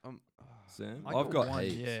think Sam, I I've got one,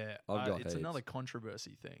 heaps. yeah. I've got it's heaps. another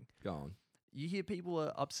controversy thing. Go on. You hear people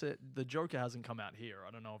are upset. The Joker hasn't come out here.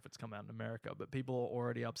 I don't know if it's come out in America, but people are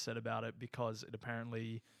already upset about it because it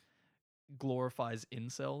apparently glorifies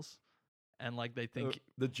incels, and like they think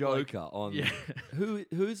The Joker on. yeah,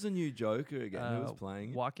 Who's the new Joker again? Who's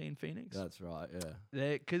playing it? Joaquin Phoenix. That's right.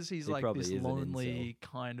 Yeah. Because he's He like probably this is an lonely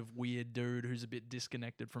kind of weird dude who's a bit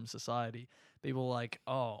disconnected from society. People are like,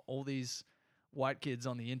 oh, all these white kids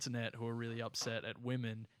on the internet who are really upset at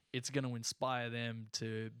women, it's going to inspire them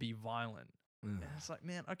to be violent. And it's like,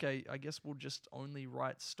 man, okay, I guess we'll just only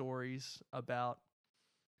write stories about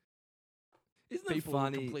Isn't it people who are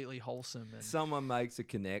funny? completely wholesome. And Someone makes a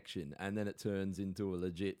connection and then it turns into a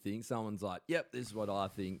legit thing. Someone's like, yep, this is what I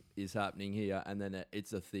think is happening here. And then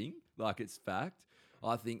it's a thing, like it's fact.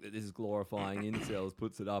 I think that this is glorifying incels,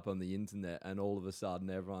 puts it up on the internet, and all of a sudden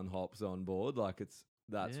everyone hops on board. Like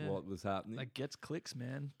that's Yeah. what was happening. that gets clicks,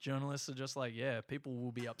 man. Journalists are just like, yeah, people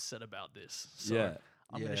will be upset about this. So yeah.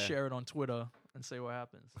 I'm going to Yeah. share it on Twitter and see what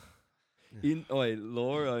happens.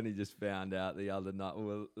 Laura only just found out the other night. We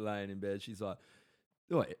were laying in bed. She's like,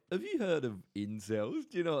 wait, have you heard of incels?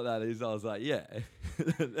 Do you know what that is? I was like, yeah.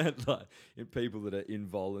 And like in people that are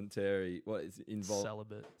involuntary, what is it?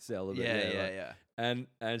 Celibate. Yeah. And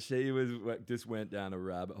she just went down a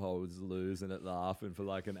rabbit hole, was losing it, laughing for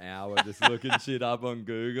like an hour, just looking shit up on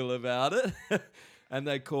Google about it. And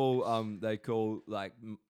they call like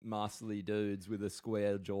muscly dudes with a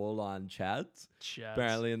square jawline chads.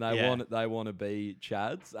 Apparently, and they want to be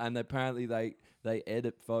chads, and apparently they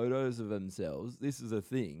edit photos of themselves. This is a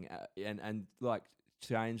thing, and like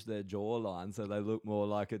change their jawline so they look more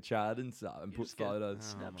like a chad and stuff, and You put just get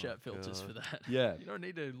photos. Oh my Snapchat filters for God. that. Yeah. You don't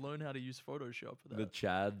need to learn how to use Photoshop for that. The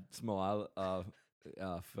Chad smile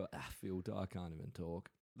filter. I can't even talk.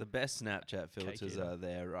 The best Snapchat filters eater. are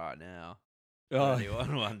there right now. Oh, For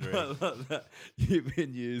anyone wondering. I love that. You've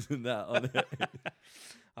been using that on it.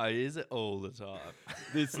 I use it all the time.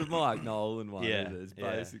 It's the Mike Nolan one. Yeah, Isn't it? It's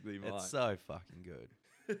yeah. basically Mike. It's so fucking good.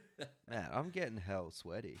 Man, I'm getting hell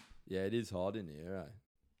sweaty. Yeah, it is hot in here. Eh?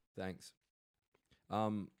 Thanks.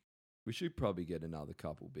 We should probably get another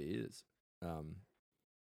couple beers.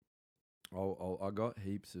 I got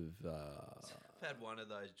heaps of. I've had one of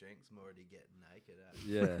those drinks. I'm already getting naked.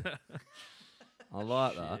 Yeah, I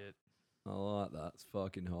like that. Shit. I like that. It's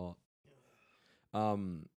fucking hot.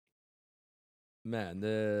 Man,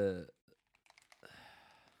 I'll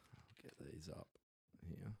get these up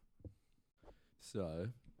here. So,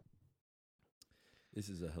 this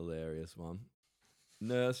is a hilarious one.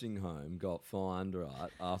 Nursing home got fined, right,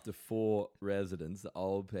 after 4 residents, the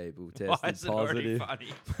old people, Why tested is it already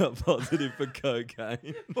positive, funny? positive for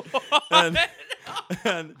cocaine.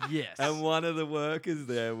 and Yes. and one of the workers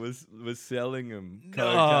there was selling them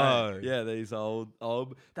No. cocaine. Yeah, these old.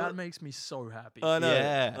 that makes me so happy. I know.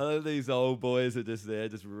 Yeah. I know these old boys are just there,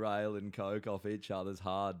 just railing coke off each other's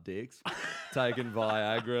hard dicks, taking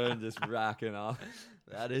Viagra and just racking up.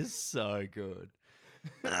 That is so good.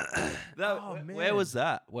 Oh, man. Where was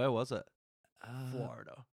that? Where was it?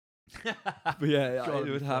 Florida. But yeah, Gotta it be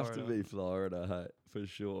would have to Florida. be Florida, hey, for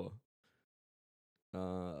sure.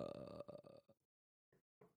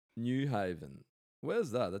 New Haven. Where's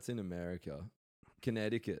that? That's in America.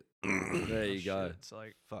 Connecticut. There you Oh, go. shit, it's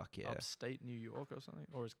like Fuck yeah. upstate New York or something,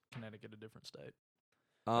 or is Connecticut a different state?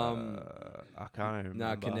 I can't even No,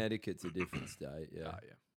 remember. Connecticut's a different state, yeah. Ah,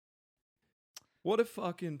 yeah. What a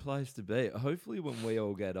fucking place to be. Hopefully when we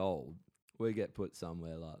all get old, we get put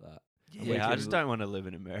somewhere like that. We Yeah, I can just don't want to live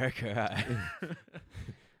in America. eh?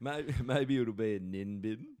 Maybe it'll be a nin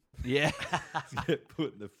bin. Yeah. Get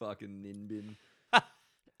put in the fucking nin bin.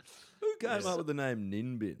 Who came up with the name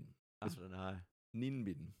nin bin? I don't know. Nin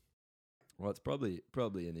bin. Well, it's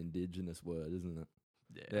probably an indigenous word, isn't it?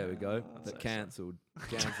 Yeah. There we go. I'd But say so. cancelled.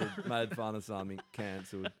 Cancelled. Made fun of something.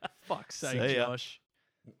 Cancelled. Fuck's See sake, ya. Josh.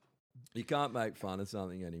 You can't make fun of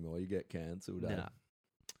something anymore. You get cancelled. Eh?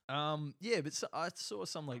 Nah. Yeah, but I saw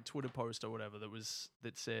some like Twitter post or whatever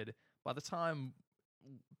that said by the time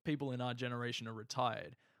people in our generation are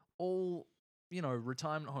retired, all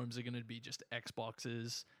retirement homes are going to be just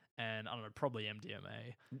Xboxes and I don't know, probably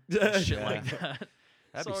MDMA and shit like that.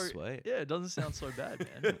 That'd So, be sweet. Yeah, it doesn't sound so bad,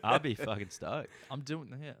 man. I'd be fucking stoked. I'm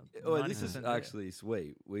doing Well, this is 90% there. actually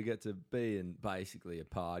sweet. We get to be in basically a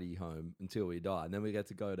party home until we die, and then we get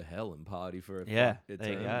to go to hell and party for a Yeah, fuck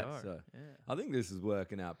there you eternity. go. So Yeah. I think this is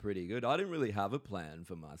working out pretty good. I didn't really have a plan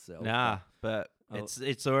for myself. Nah, but I'll-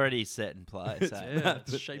 it's already set in place. It's- eh? Yeah,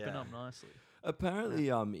 it's shaping Yeah. up nicely. Apparently,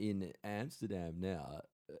 in Amsterdam now,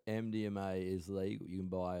 MDMA is legal. You can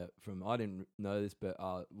buy it from. I didn't know this, but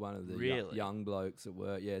one of the Really? young blokes at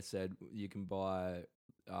work, said you can buy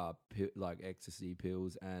like ecstasy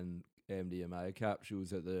pills and MDMA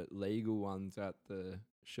capsules at the legal ones at the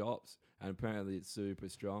shops, and apparently it's super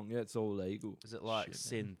strong. Yeah, it's all legal. Is it like Shit,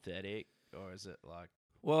 man. synthetic or is it like?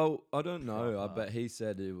 Well, I don't know, Proper. but he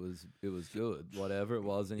said it was good, whatever it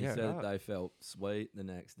was, and he Yeah, said right. they felt sweet the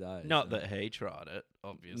next day. Not so- that he tried it,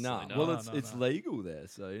 obviously. Nah, no. well, No, it's no. legal there,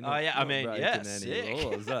 so you're Oh, not, yeah, I not mean, breaking yeah, any sick.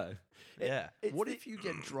 laws, eh? yeah. What if you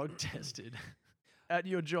get drug tested at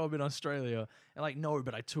your job in Australia and like, no,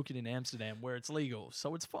 but I took it in Amsterdam where it's legal,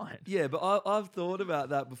 so it's fine. Yeah, but I've thought about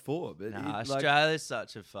that before. But Nah, it, like, Australia's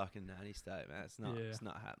such a fucking nanny state, man. It's not. Yeah. It's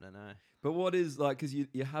not happening. Eh? but what is like? Because you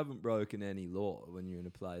haven't broken any law when you're in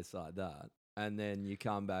a place like that, and then you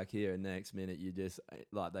come back here, and next minute you just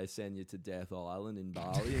like they send you to Death Island in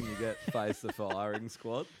Bali, and you get face the firing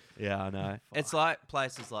squad. Yeah, I know. It's like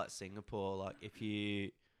places like Singapore. Like if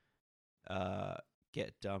you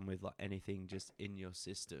get done with like anything just in your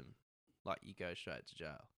system, like you go straight to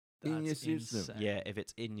jail. In your That's system. insane. Yeah, if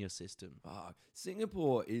it's in your system. Fuck.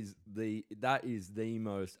 Singapore is the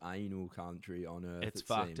most anal country on earth. It's it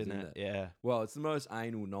fucked, seems, isn't it? Yeah. Well, it's the most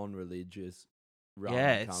anal, non-religious. Run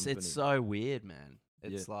Yeah, company. it's so weird, man.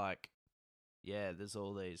 It's Yeah. like, yeah, there's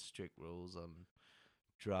all these strict rules on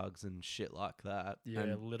drugs and shit like that. Yeah,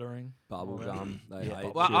 And littering. bubble all that. gum. They Yeah,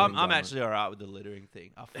 hate well, chewing I'm gum. actually alright with the littering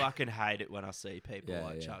thing. I fucking hate it when I see people Yeah,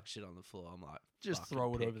 like yeah. chuck shit on the floor. I'm like, Just fucking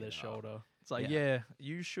throw it pick over their up. shoulder. It's like, Yeah. yeah,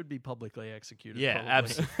 you should be publicly executed. Yeah,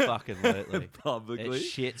 probably. absolutely. It publicly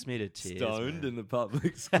shits me to tears. stoned man. in the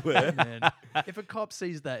public square. Man, if a cop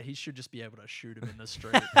sees that, he should just be able to shoot him in the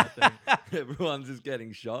street. I think. Everyone's just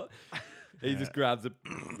getting shot. He just grabs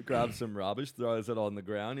some rubbish, throws it on the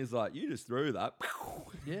ground. He's like, "You just threw that."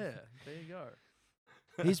 Yeah, there you go.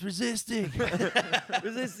 He's resisting.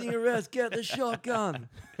 Resisting arrest. Get the shotgun.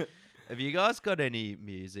 Have you guys got any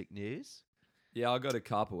music news? Yeah, I got a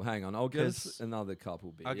couple. Hang on, I'll get 'Cause another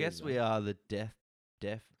couple. I guess we are the death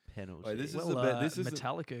penalty. Wait, this is Well, the bit. This is the,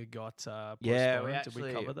 Metallica got postponed. yeah, Did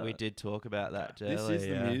we cover that? we did talk about that. this earlier, is the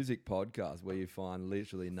yeah. music podcast where you find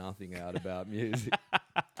literally nothing out about music.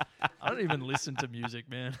 I don't even listen to music,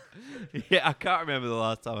 man. Yeah, I can't remember the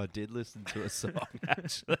last time I did listen to a song,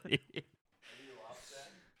 actually.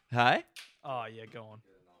 Hey? Oh, yeah, go on.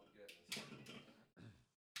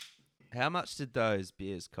 How much did those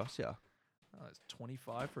beers cost you? Oh, it's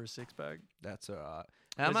 25 for a six pack. That's all right.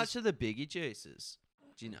 How There's much are the biggie juices?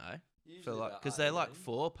 Do you know? For like, because they're like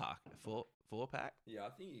 4-pack. Four pack? Yeah, I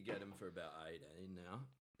think you get them for about 18 now.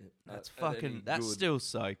 That's At any fucking, that's good- still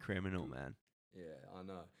so criminal, man. Yeah, I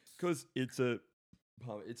know. Because it's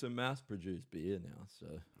a mass-produced beer now, so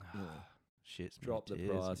you know, Shit's me drop the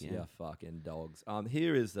tears price, again. yeah, fucking dogs.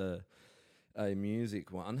 Here is a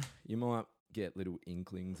music one. You might get little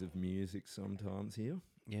inklings of music sometimes here.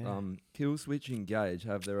 Yeah. Kill Switch Engage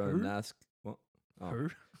have their own Who? NASC. What? Oh. Who?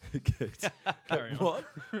 Okay. Carry on. What?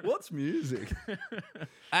 What's music?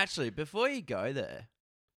 Actually, before you go there,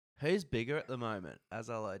 who's bigger at the moment, As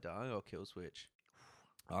I Lay Dying or Kill Switch?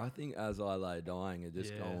 I think As I Lay Dying are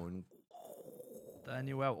just Yeah. going. Then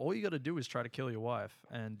you out. All you got to do is try to kill your wife,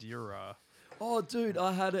 and you're Oh, dude,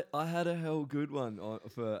 I had a hell good one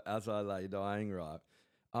for As I Lay Dying, right?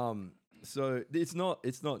 So it's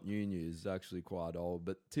not new news. It's actually quite old.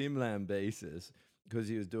 But Tim Lambesis, because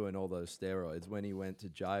he was doing all those steroids when he went to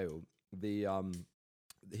jail,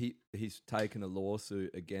 he's taken a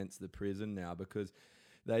lawsuit against the prison now because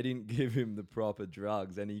they didn't give him the proper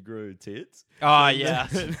drugs and he grew tits. Oh, So yeah.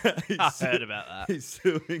 now he's I heard about that. He's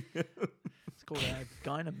suing him. it's called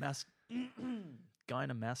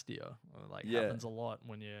gynecomastia. Like Yeah. happens a lot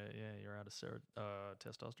when you're out of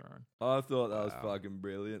testosterone. I thought that was Wow. fucking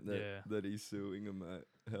brilliant Yeah. that he's suing him, mate.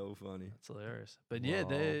 Hell funny. It's hilarious. But yeah,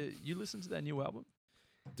 Wow. you listen to that new album?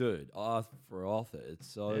 Dude, for author, it's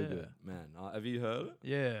so Yeah. good, man. Have you heard it?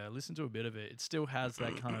 Yeah, listen to a bit of it. It still has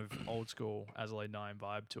that kind of old school As I Lay Dying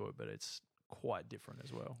vibe to it, but it's quite different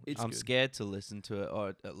as well. which is I'm good. scared to listen to it, or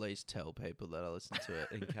at least tell people that I listen to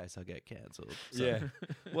it in case I get cancelled. So. Yeah.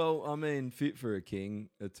 Well, I mean, Fit for a King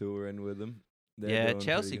are touring with them. They're Yeah, doing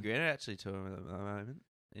Chelsea pretty good. Green are actually touring with them at the moment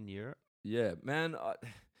in Europe. Yeah, man.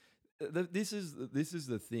 This is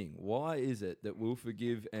the thing. Why is it that we'll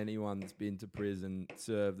forgive anyone that's been to prison,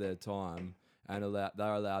 serve their time, and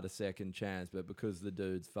they're allowed a second chance, but because the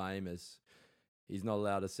dude's famous, he's not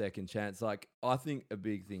allowed a second chance? Like, I think a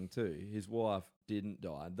big thing too. His wife didn't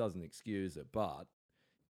die. It doesn't excuse it, but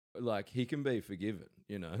like he can be forgiven.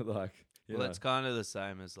 Like. Well, it's kind of the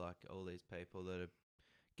same as like all these people that are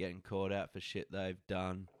getting caught out for shit they've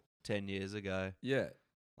done 10 years ago. Yeah.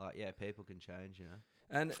 Like, yeah, people can change,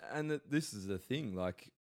 And this is the thing,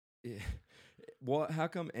 like, how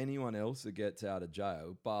come anyone else that gets out of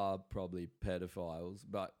jail, bar probably pedophiles,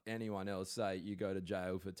 but anyone else, say you go to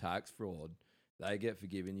jail for tax fraud, they get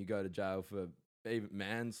forgiven. You go to jail for even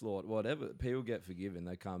manslaughter, whatever, people get forgiven.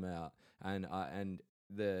 They come out and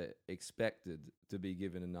they're expected to be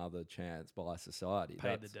given another chance by society.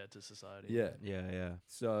 Pay the debt to society. Yeah. Yeah.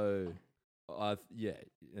 So,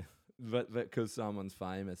 but because someone's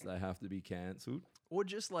famous, they have to be cancelled. Or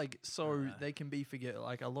just like, so they can be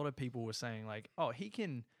like a lot of people were saying like, oh, he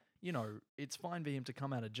can, it's fine for him to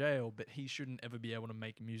come out of jail, but he shouldn't ever be able to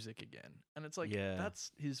make music again. And it's like,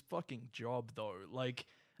 that's his fucking job though. Like,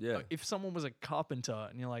 if someone was a carpenter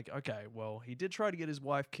and you're like, okay, well, he did try to get his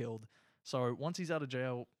wife killed. So once he's out of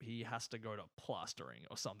jail, he has to go to plastering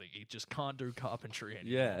or something. He just can't do carpentry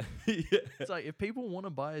anymore. Yeah. It's like, if people want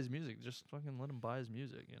to buy his music, just fucking let him buy his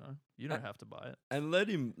music, You don't have to buy it. And let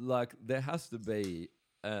him, like, there has to be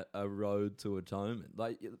a road to atonement.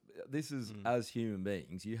 Like, this is, as human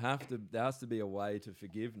beings, there has to be a way to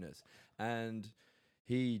forgiveness. And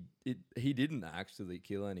he didn't actually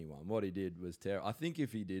kill anyone. What he did was terrible. I think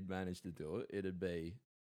if he did manage to do it, it'd be...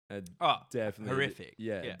 definitely horrific.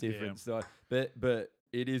 Different story. But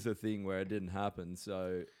it is a thing where it didn't happen.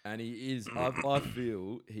 So, and he is. I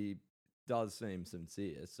feel he does seem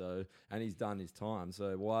sincere. So, and he's done his time.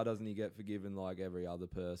 So, why doesn't he get forgiven like every other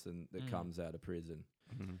person that comes out of prison?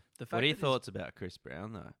 Mm-hmm. What are your thoughts about Chris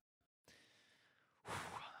Brown though?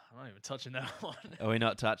 I'm not even touching that one. Are we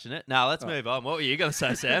not touching it? No, let's move on. What were you going to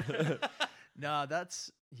say, Sam? Nah,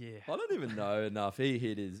 that's... Yeah. I don't even know enough. He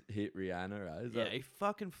hit Rihanna, right? He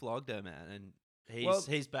fucking flogged her, man, and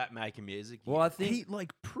he's back making music. Well, I think he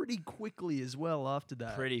like pretty quickly as well after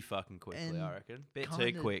that. Pretty fucking quickly, And I reckon. Bit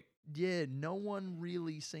too quick. Yeah, no one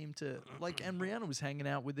really seemed to like. And Rihanna was hanging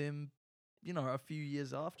out with him, a few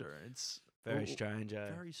years after. It's Very strange, eh?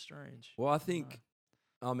 Very strange. Well, I think,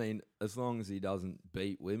 I mean, as long as he doesn't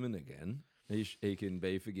beat women again, he can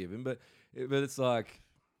be forgiven. But it's like,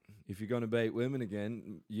 if you're going to beat women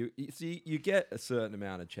again, you get a certain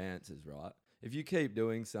amount of chances, right? If you keep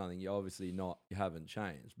doing something, you haven't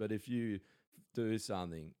changed. But if you do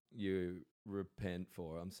something, you repent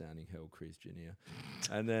for. I'm sounding hell Christian here,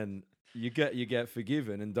 and then you get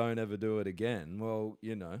forgiven and don't ever do it again. Well,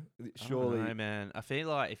 surely, I don't know, man. I feel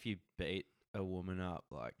like if you beat a woman up,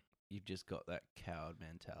 like you've just got that coward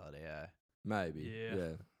mentality, eh? Maybe,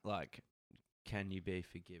 yeah. Like, can you be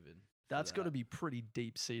forgiven? That's got to be pretty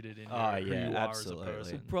deep seated in Oh, who yeah, you absolutely. are as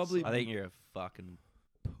a person. Probably, I think you're a fucking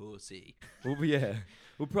pussy. well, yeah.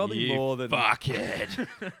 Well, probably You more than fuckhead.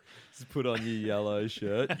 just put on your yellow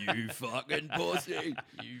shirt. You fucking pussy.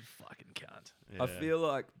 You fucking cunt. I feel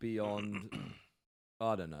like beyond,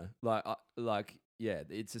 I don't know,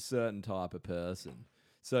 it's a certain type of person.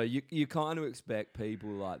 So you kind of expect people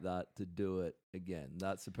like that to do it again.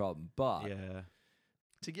 That's the problem. But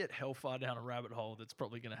to get hellfire down a rabbit hole, that's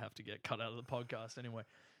probably going to have to get cut out of the podcast anyway.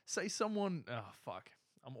 Say someone, oh fuck,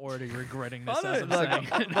 I'm already regretting this. I as know, I'm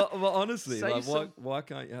saying it. but honestly, Say why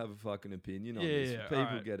can't you have a fucking opinion on Yeah, this? yeah, People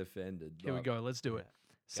alright. get offended. Here we go. Let's do it.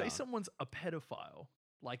 Say Go on. someone's a pedophile,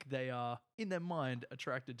 like they are in their mind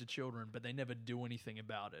attracted to children, but they never do anything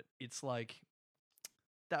about it. It's like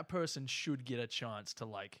that person should get a chance to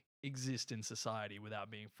like exist in society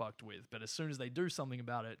without being fucked with. But as soon as they do something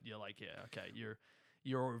about it, you're like, yeah, okay, you're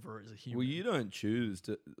over as a human. Well, you don't choose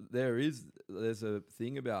to. There's a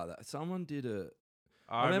thing about that. Someone did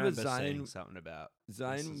I remember remember seeing Zane- something about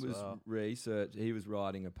Zane as was well. research. He was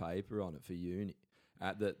writing a paper on it for uni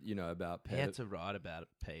about He had to write about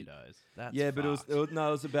pedos. That's but fucked. it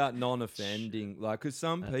was about non-offending. Like, because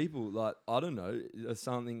some people, like, I don't know, there's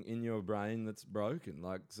something in your brain that's broken.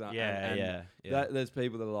 Like, there's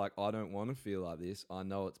people that are like, I don't want to feel like this. I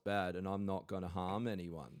know it's bad, and I'm not going to harm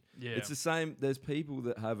anyone. Yeah. It's the same. There's people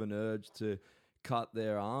that have an urge to cut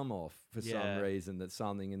their arm off for some reason. That's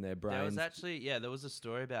something in their brain. There was actually, there was a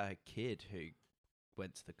story about a kid who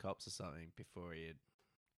went to the cops or something before he had,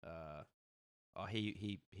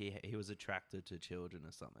 he was attracted to children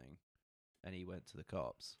or something, and he went to the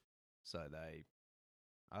cops. So they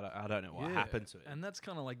I don't know what happened to him. And that's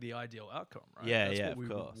kind of like the ideal outcome, right? Yeah, that's yeah, what of we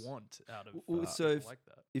course. would want out of Well, so people if- like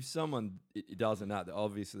that. If someone it doesn't act, they're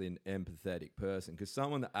obviously an empathetic person, because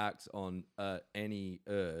someone that acts on any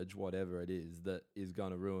urge, whatever it is, that is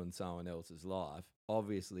going to ruin someone else's life,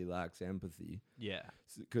 obviously lacks empathy, Yeah.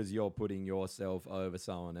 because you're putting yourself over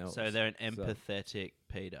someone else. So they're an empathetic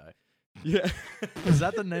pedo. Yeah. Is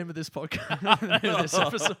that the name of this podcast? The name of this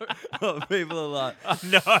episode? People are like,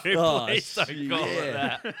 No, Oh, please don't call it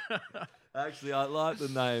yeah. that. actually, I like the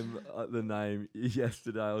name. The name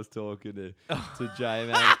yesterday, I was talking to Jay,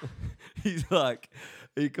 man. He's like,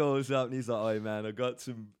 he calls up and he's like, "Oh man, I got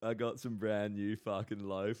some brand new fucking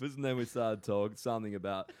loafers." And then we started talking something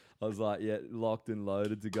about. I was like, "Yeah, locked and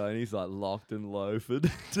loaded to go," and he's like, "Locked and loafed."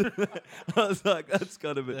 I was like, "That's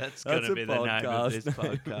gotta be That's a gonna be the name of this name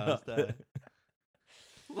podcast. right Eh?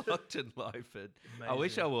 Locked and loafed. I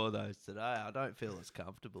wish I wore those today. I don't feel as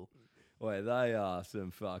comfortable. Wait, they are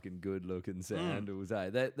some fucking good-looking sandals.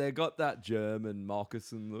 Eh? They got that German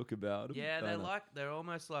moccasin look about them. Yeah, they're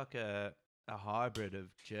almost like a hybrid of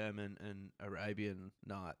German and Arabian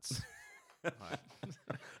Nights. Like,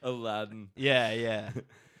 Aladdin. yeah.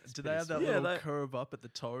 Do they have that Yeah, little curve up at the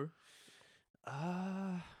toe?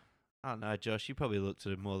 I don't know, Josh. You probably looked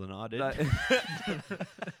at it more than I did.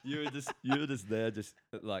 You were just there, just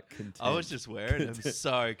like content. I was just wearing them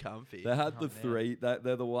so comfy. They had Oh, the man. three.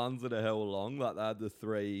 They're the ones that are hell long. Like they had the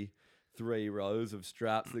three rows of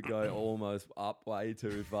straps that go almost up way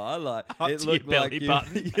too far. Like Up it to your looked like belly you,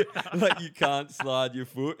 button. like you can't slide your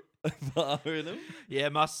foot far in them. Yeah,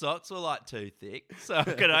 my socks were like too thick, so I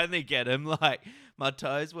could only get them. Like my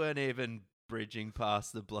toes weren't even bridging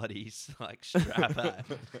past the bloody like strap. Eh?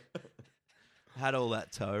 Had all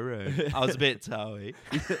that toe room. I was a bit toey.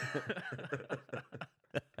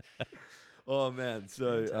 Oh man,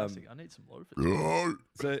 so Fantastic. I need some loafers.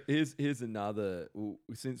 so here's another. Well,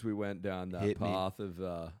 since we went down that Hit me. path of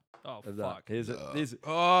Oh, that, fuck. here's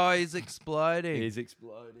Oh, he's exploding. he's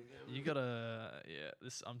exploding. You gotta,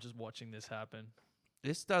 this. I'm just watching this happen.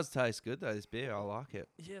 This does taste good though. This beer, I like it.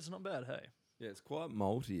 Yeah, it's not bad. Hey, Yeah, it's quite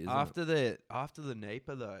malty, isn't After the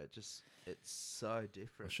Napa though, it's so it? I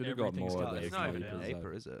different. should have got everything's more got of their It's those. not even flavor a now. Neepers,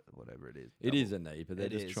 Napa, is it? Whatever it is. It is a Napa. They're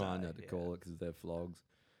It just is, trying not to yeah. call it because they're flogs.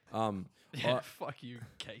 yeah, I- fuck you,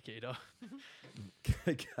 cake eater.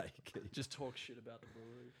 okay, Just talk shit about the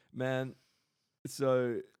brewery. man.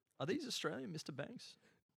 So Are these Australian, Mr. Banks?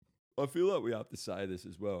 I feel like we have to say this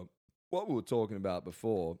as well. What we were talking about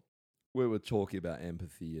before, we were talking about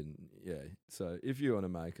empathy, and yeah. So if you want to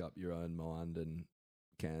make up your own mind and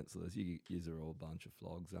cancel us, you are all a bunch of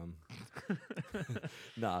flogs.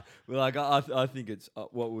 Nah, well, like I think it's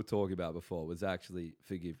what we were talking about before was actually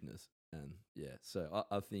forgiveness, and yeah. So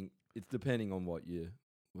I think it's depending on what you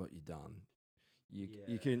done.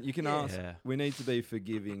 You can ask. Yeah. We need to be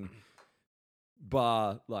forgiving.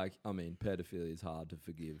 Bar, like, I mean, pedophilia is hard to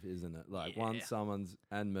forgive, isn't it? Like, once someone's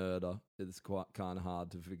and murder, it's quite kind of hard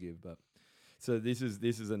to forgive. But so this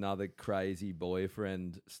is another crazy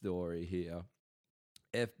boyfriend story here.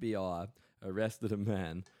 FBI arrested a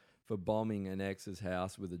man for bombing an ex's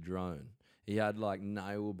house with a drone. He had like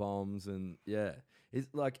nail bombs and yeah. It's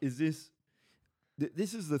like, is this?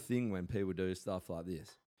 This is the thing when people do stuff like this.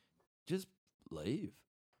 Just leave.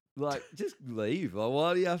 Like, just leave. Like,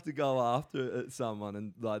 why do you have to go after someone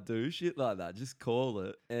and like do shit like that? Just call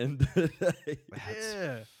it. And That's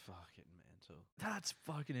Yeah. fucking mental. That's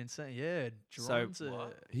fucking insane. Yeah, So drones.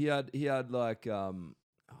 what? he had like fucking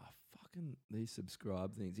these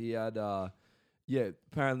subscribe things. He had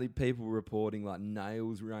apparently people reporting like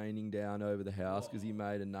nails raining down over the house because he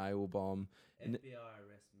made a nail bomb. FBI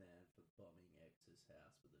arrest man for bombing ex's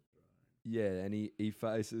house with a drone. Yeah, and he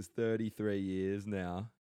faces 33 years now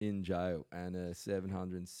in jail and a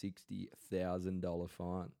 $760,000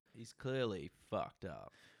 fine. He's clearly fucked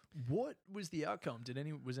up. What was the outcome?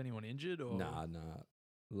 Was anyone injured or? Nah.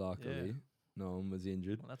 Luckily, no one was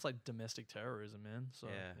injured. Well, that's like domestic terrorism, man. So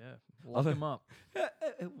Yeah. yeah, lock him up.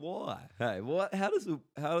 Why? Hey, what? How does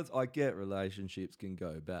I get relationships can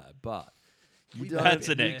go bad, but you We've don't. had That's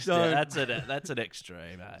an Yeah. extreme. That's an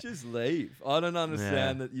extreme. Mate. Just leave. I don't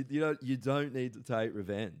understand that you don't need to take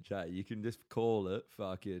revenge. Hey, you can just call it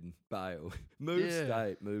fucking bail. Move Yeah.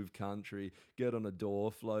 state, move country, get on a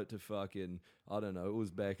door float to fucking I don't know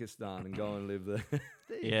Uzbekistan and go and live there.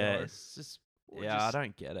 There you Yeah, go. it's just Or yeah. just, I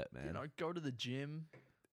don't get it, man. You know, go to the gym,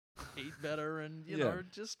 eat better, and you Yeah. know,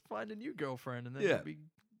 just find a new girlfriend, and then Yeah. you'll be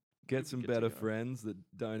Get some good to better go. friends that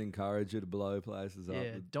don't encourage you to blow places up.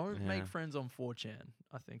 yeah. with- Don't Yeah. make friends on 4chan.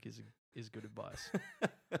 I think is good advice.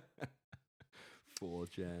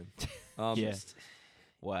 4chan. Yeah.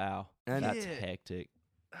 Wow, And that's Yeah. hectic.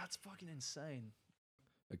 That's fucking insane.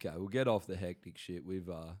 Okay, we'll get off the hectic shit. We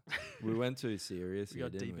went too serious. We here,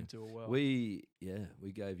 got didn't deep we? into it well. We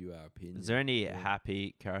gave you our opinion. Is there any Yeah.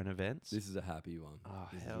 happy current events? This is a happy one. Oh,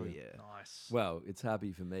 This is hell real. yeah. Nice. Well, it's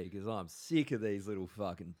happy for me because I'm sick of these little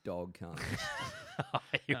fucking dog cunts.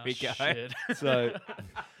 Here Oh, we go. shit. So-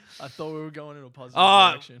 I thought we were going in a positive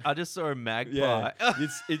Oh, direction. I just saw a magpie. Yeah,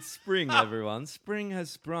 it's spring, everyone. Spring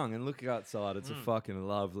has sprung, and look outside. It's a fucking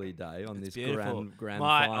lovely day on this Beautiful. grand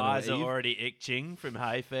My final eyes eve. are already itching from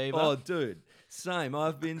hay fever. Oh, dude, same.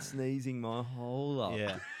 I've been sneezing my whole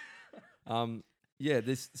life. yeah. Yeah.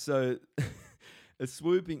 A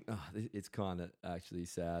swooping. Oh, it's kind of actually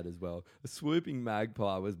sad as well. A swooping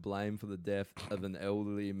magpie was blamed for the death of an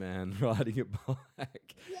elderly man riding a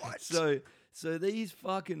bike. What? So these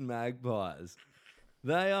fucking magpies,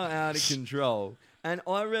 they are out of control. And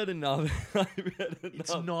I read another.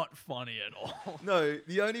 It's not funny at all. No,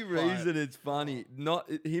 the only reason it's funny, not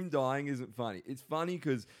him dying, isn't funny. It's funny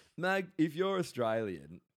because if you're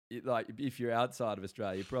Australian, if you're outside of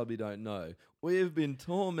Australia, you probably don't know. We have been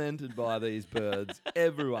tormented by these birds.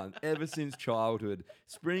 Everyone, ever since childhood.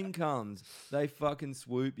 Spring comes, they fucking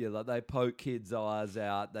swoop you. Like they poke kids' eyes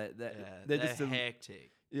out. They're just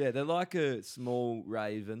hectic. yeah, they're like a small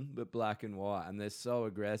raven, but black and white, and they're so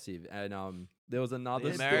aggressive. And there was another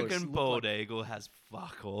The story- American bald eagle has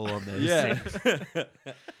fuck all on these Yeah. things.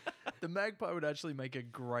 The magpie would actually make a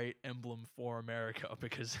great emblem for America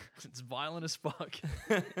because it's violent as fuck.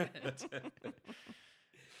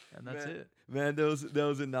 And that's it. Man, there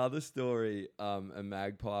was another story, a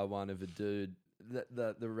magpie one of a dude.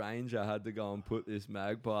 The ranger had to go and put this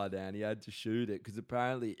magpie down. He had to shoot it because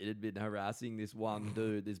apparently it had been harassing this one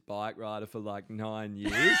dude, this bike rider, for like 9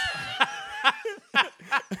 years.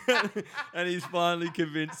 And he's finally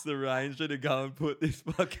convinced the ranger to go and put this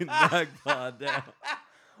fucking magpie down.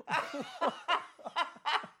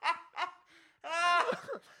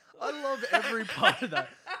 I love every part of that.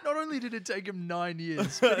 Not only did it take him 9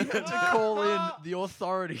 years, but he had to call in the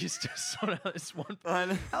authorities to sort out this one. I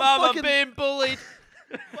know. Mum, I'm fucking- being bullied.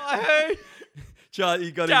 By who? Charlie,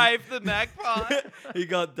 you got Dave the magpie. he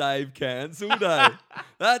got Dave cancelled, eh?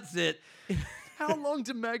 That's it. How long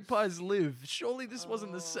do magpies live? Surely this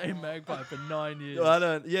wasn't the same magpie for 9 years. I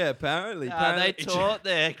don't. Yeah, apparently. They apparently taught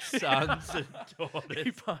their sons and daughters.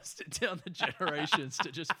 He passed it down the generations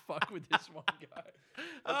to just fuck with this one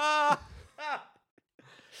guy.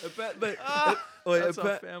 Wait, That's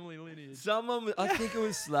our family lineage. Someone, I think it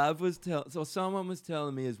was Slav someone was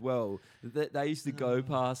telling me as well that they used to go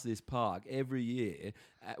past this park every year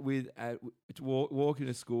walking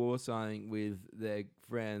to school or something with their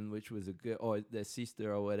friend, which was a girl or their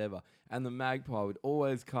sister or whatever, and the magpie would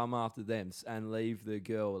always come after them and leave the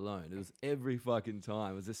girl alone. It was every fucking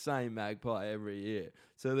time. It was the same magpie every year.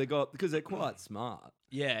 So because they're quite smart.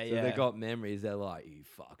 Yeah, So they got memories. They're like, you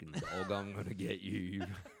fucking dog, I'm gonna get you.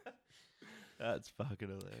 That's fucking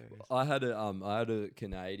hilarious. I had a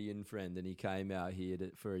Canadian friend, and he came out here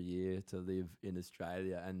for a year to live in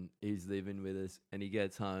Australia, and he's living with us. And he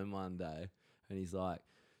gets home one day, and he's like,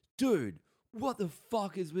 "Dude, what the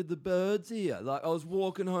fuck is with the birds here? Like, I was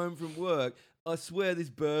walking home from work. I swear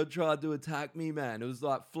this bird tried to attack me, man. It was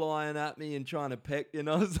like flying at me and trying to peck." And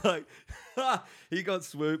I was like, he got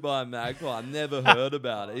swooped by a magpie. I never heard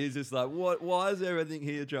about it. He's just like, what? Why is everything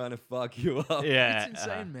here trying to fuck you up? Yeah. It's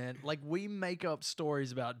insane, man. Like, we make up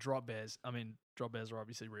stories about drop bears. I mean, drop bears are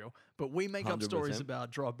obviously real, but we make up stories 100%.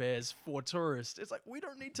 about drop bears for tourists. It's like, we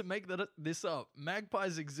don't need to make this up.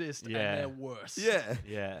 Magpies exist Yeah. and they're worse. Yeah.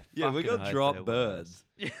 Yeah. Yeah, we Fucking got hope drop they're birds.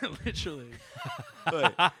 Yeah, literally.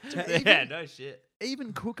 Wait, yeah, no shit.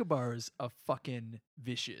 Even kookaburras are fucking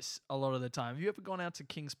vicious a lot of the time. Have you ever gone out to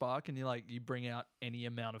Kings Park and you bring out any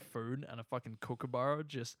amount of food and a fucking kookaburra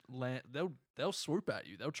just they'll swoop at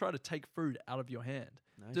you. They'll try to take food out of your hand.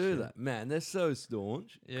 No do shit. that, man. They're so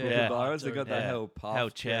staunch. Yeah. Kookaburras, they Dude, got that yeah. hell puff Hell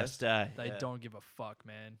chest, eh? They Yeah. don't give a fuck,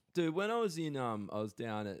 man. Dude, when I was in, I was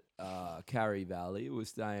down at Carry Valley. We were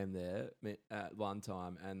staying there at one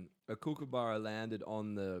time, and a kookaburra landed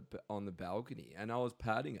on the balcony, and I was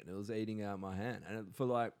patting it, and it was eating out my hand, and for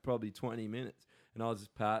like probably 20 minutes, and I was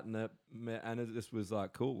just patting it, and it just was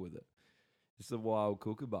like cool with it. It's a wild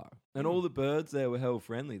kookaburra, and all the birds there were hell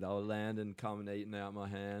friendly. They were landing, coming, eating out my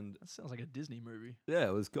hand. That sounds like a Disney movie. Yeah,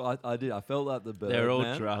 it was cool. I did. I felt like the bird. They're all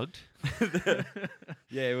man. drugged.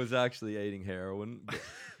 Yeah, it was actually eating heroin,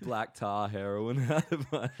 black tar heroin out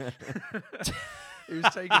of my hand. He was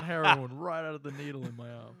taking heroin right out of the needle in my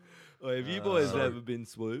arm. Wait, have you boys So- ever been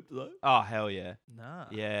swooped though? Oh hell yeah, Nah.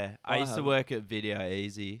 yeah. I I used to haven't. work at Video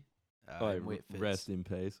Easy Oh, Whitfords. rest in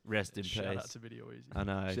peace. Rest in Shout out peace. to Video Easy. I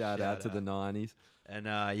know. Shout out to the 90s. And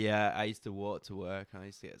yeah, I used to walk to work. And I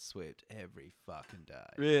used to get swept every fucking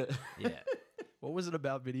day. Really? Yeah. What was it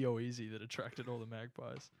about Video Easy that attracted all the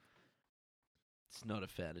magpies? It's not a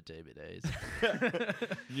fan of DVDs.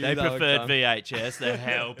 Knew They would preferred come. VHS. They're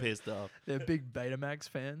hell pissed off. They're big Betamax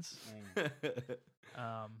fans.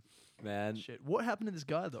 Man, Shit. What happened to this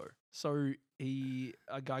guy though? So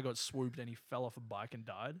a guy got swooped and he fell off a bike and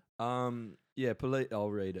died. yeah, I'll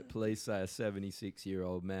read it. Police say a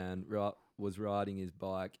 76-year-old man was riding his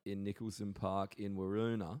bike in Nicholson Park in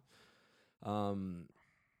Waroona.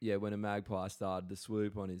 Yeah, when a magpie started to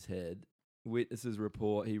swoop on his head. Witnesses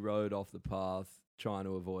report he rode off the path trying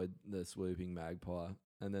to avoid the swooping magpie,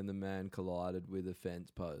 and then the man collided with a fence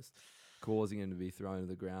post, causing him to be thrown to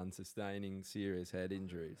the ground, sustaining serious head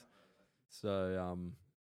injuries. So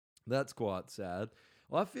that's quite sad.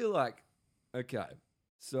 I feel like, okay,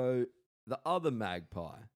 so the other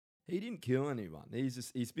magpie, he didn't kill anyone.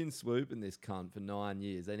 He's been swooping this cunt for 9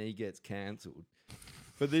 years and he gets cancelled.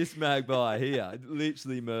 But this magpie here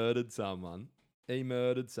literally murdered someone. He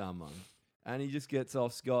murdered someone. And he just gets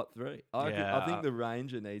off scot-free. I think the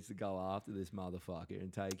ranger needs to go after this motherfucker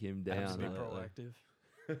and take him down. Absolutely proactive.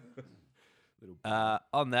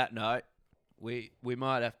 On that note, we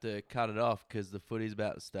might have to cut it off because the footy's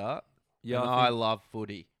about to start. Yeah, and I I think- love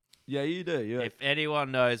footy. Yeah, you do. If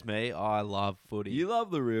anyone knows me, I love footy. You love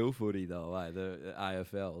the real footy, though, eh? The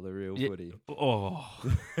AFL, the real footy. Oh,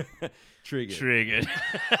 Triggered. triggered.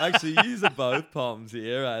 Actually, use are both palms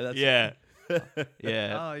here, eh? That's yeah.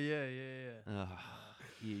 Yeah. Oh yeah. Oh,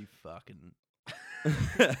 you fucking.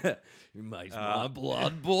 It makes my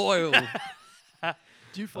blood boil.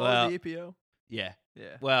 Do you follow Well- the EPL? Yeah.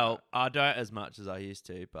 Yeah. Well, I don't as much as I used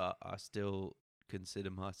to, but I still consider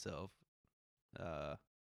myself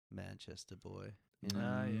Manchester boy. You know?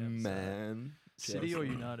 Ah, yeah. Man. City or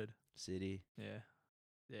Chelsea. United? City. Yeah,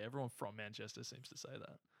 everyone from Manchester seems to say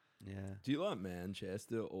that. Yeah. Do you like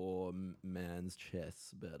Manchester or man's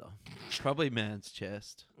chest better? Probably man's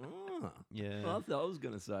chest. Oh, Yeah. I thought I was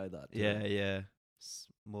going to say that. too. Yeah.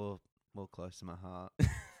 More close to my heart.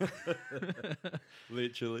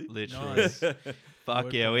 Literally. Literally. Nice. Fuck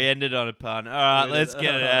Word yeah, pun. we ended on a pun. All right, We let's did.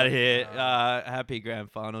 get it out of here. Happy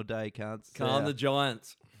grand final day, cunts. Calm the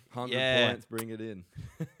Giants. 100 Yeah. points, bring it in.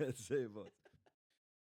 See you, boys.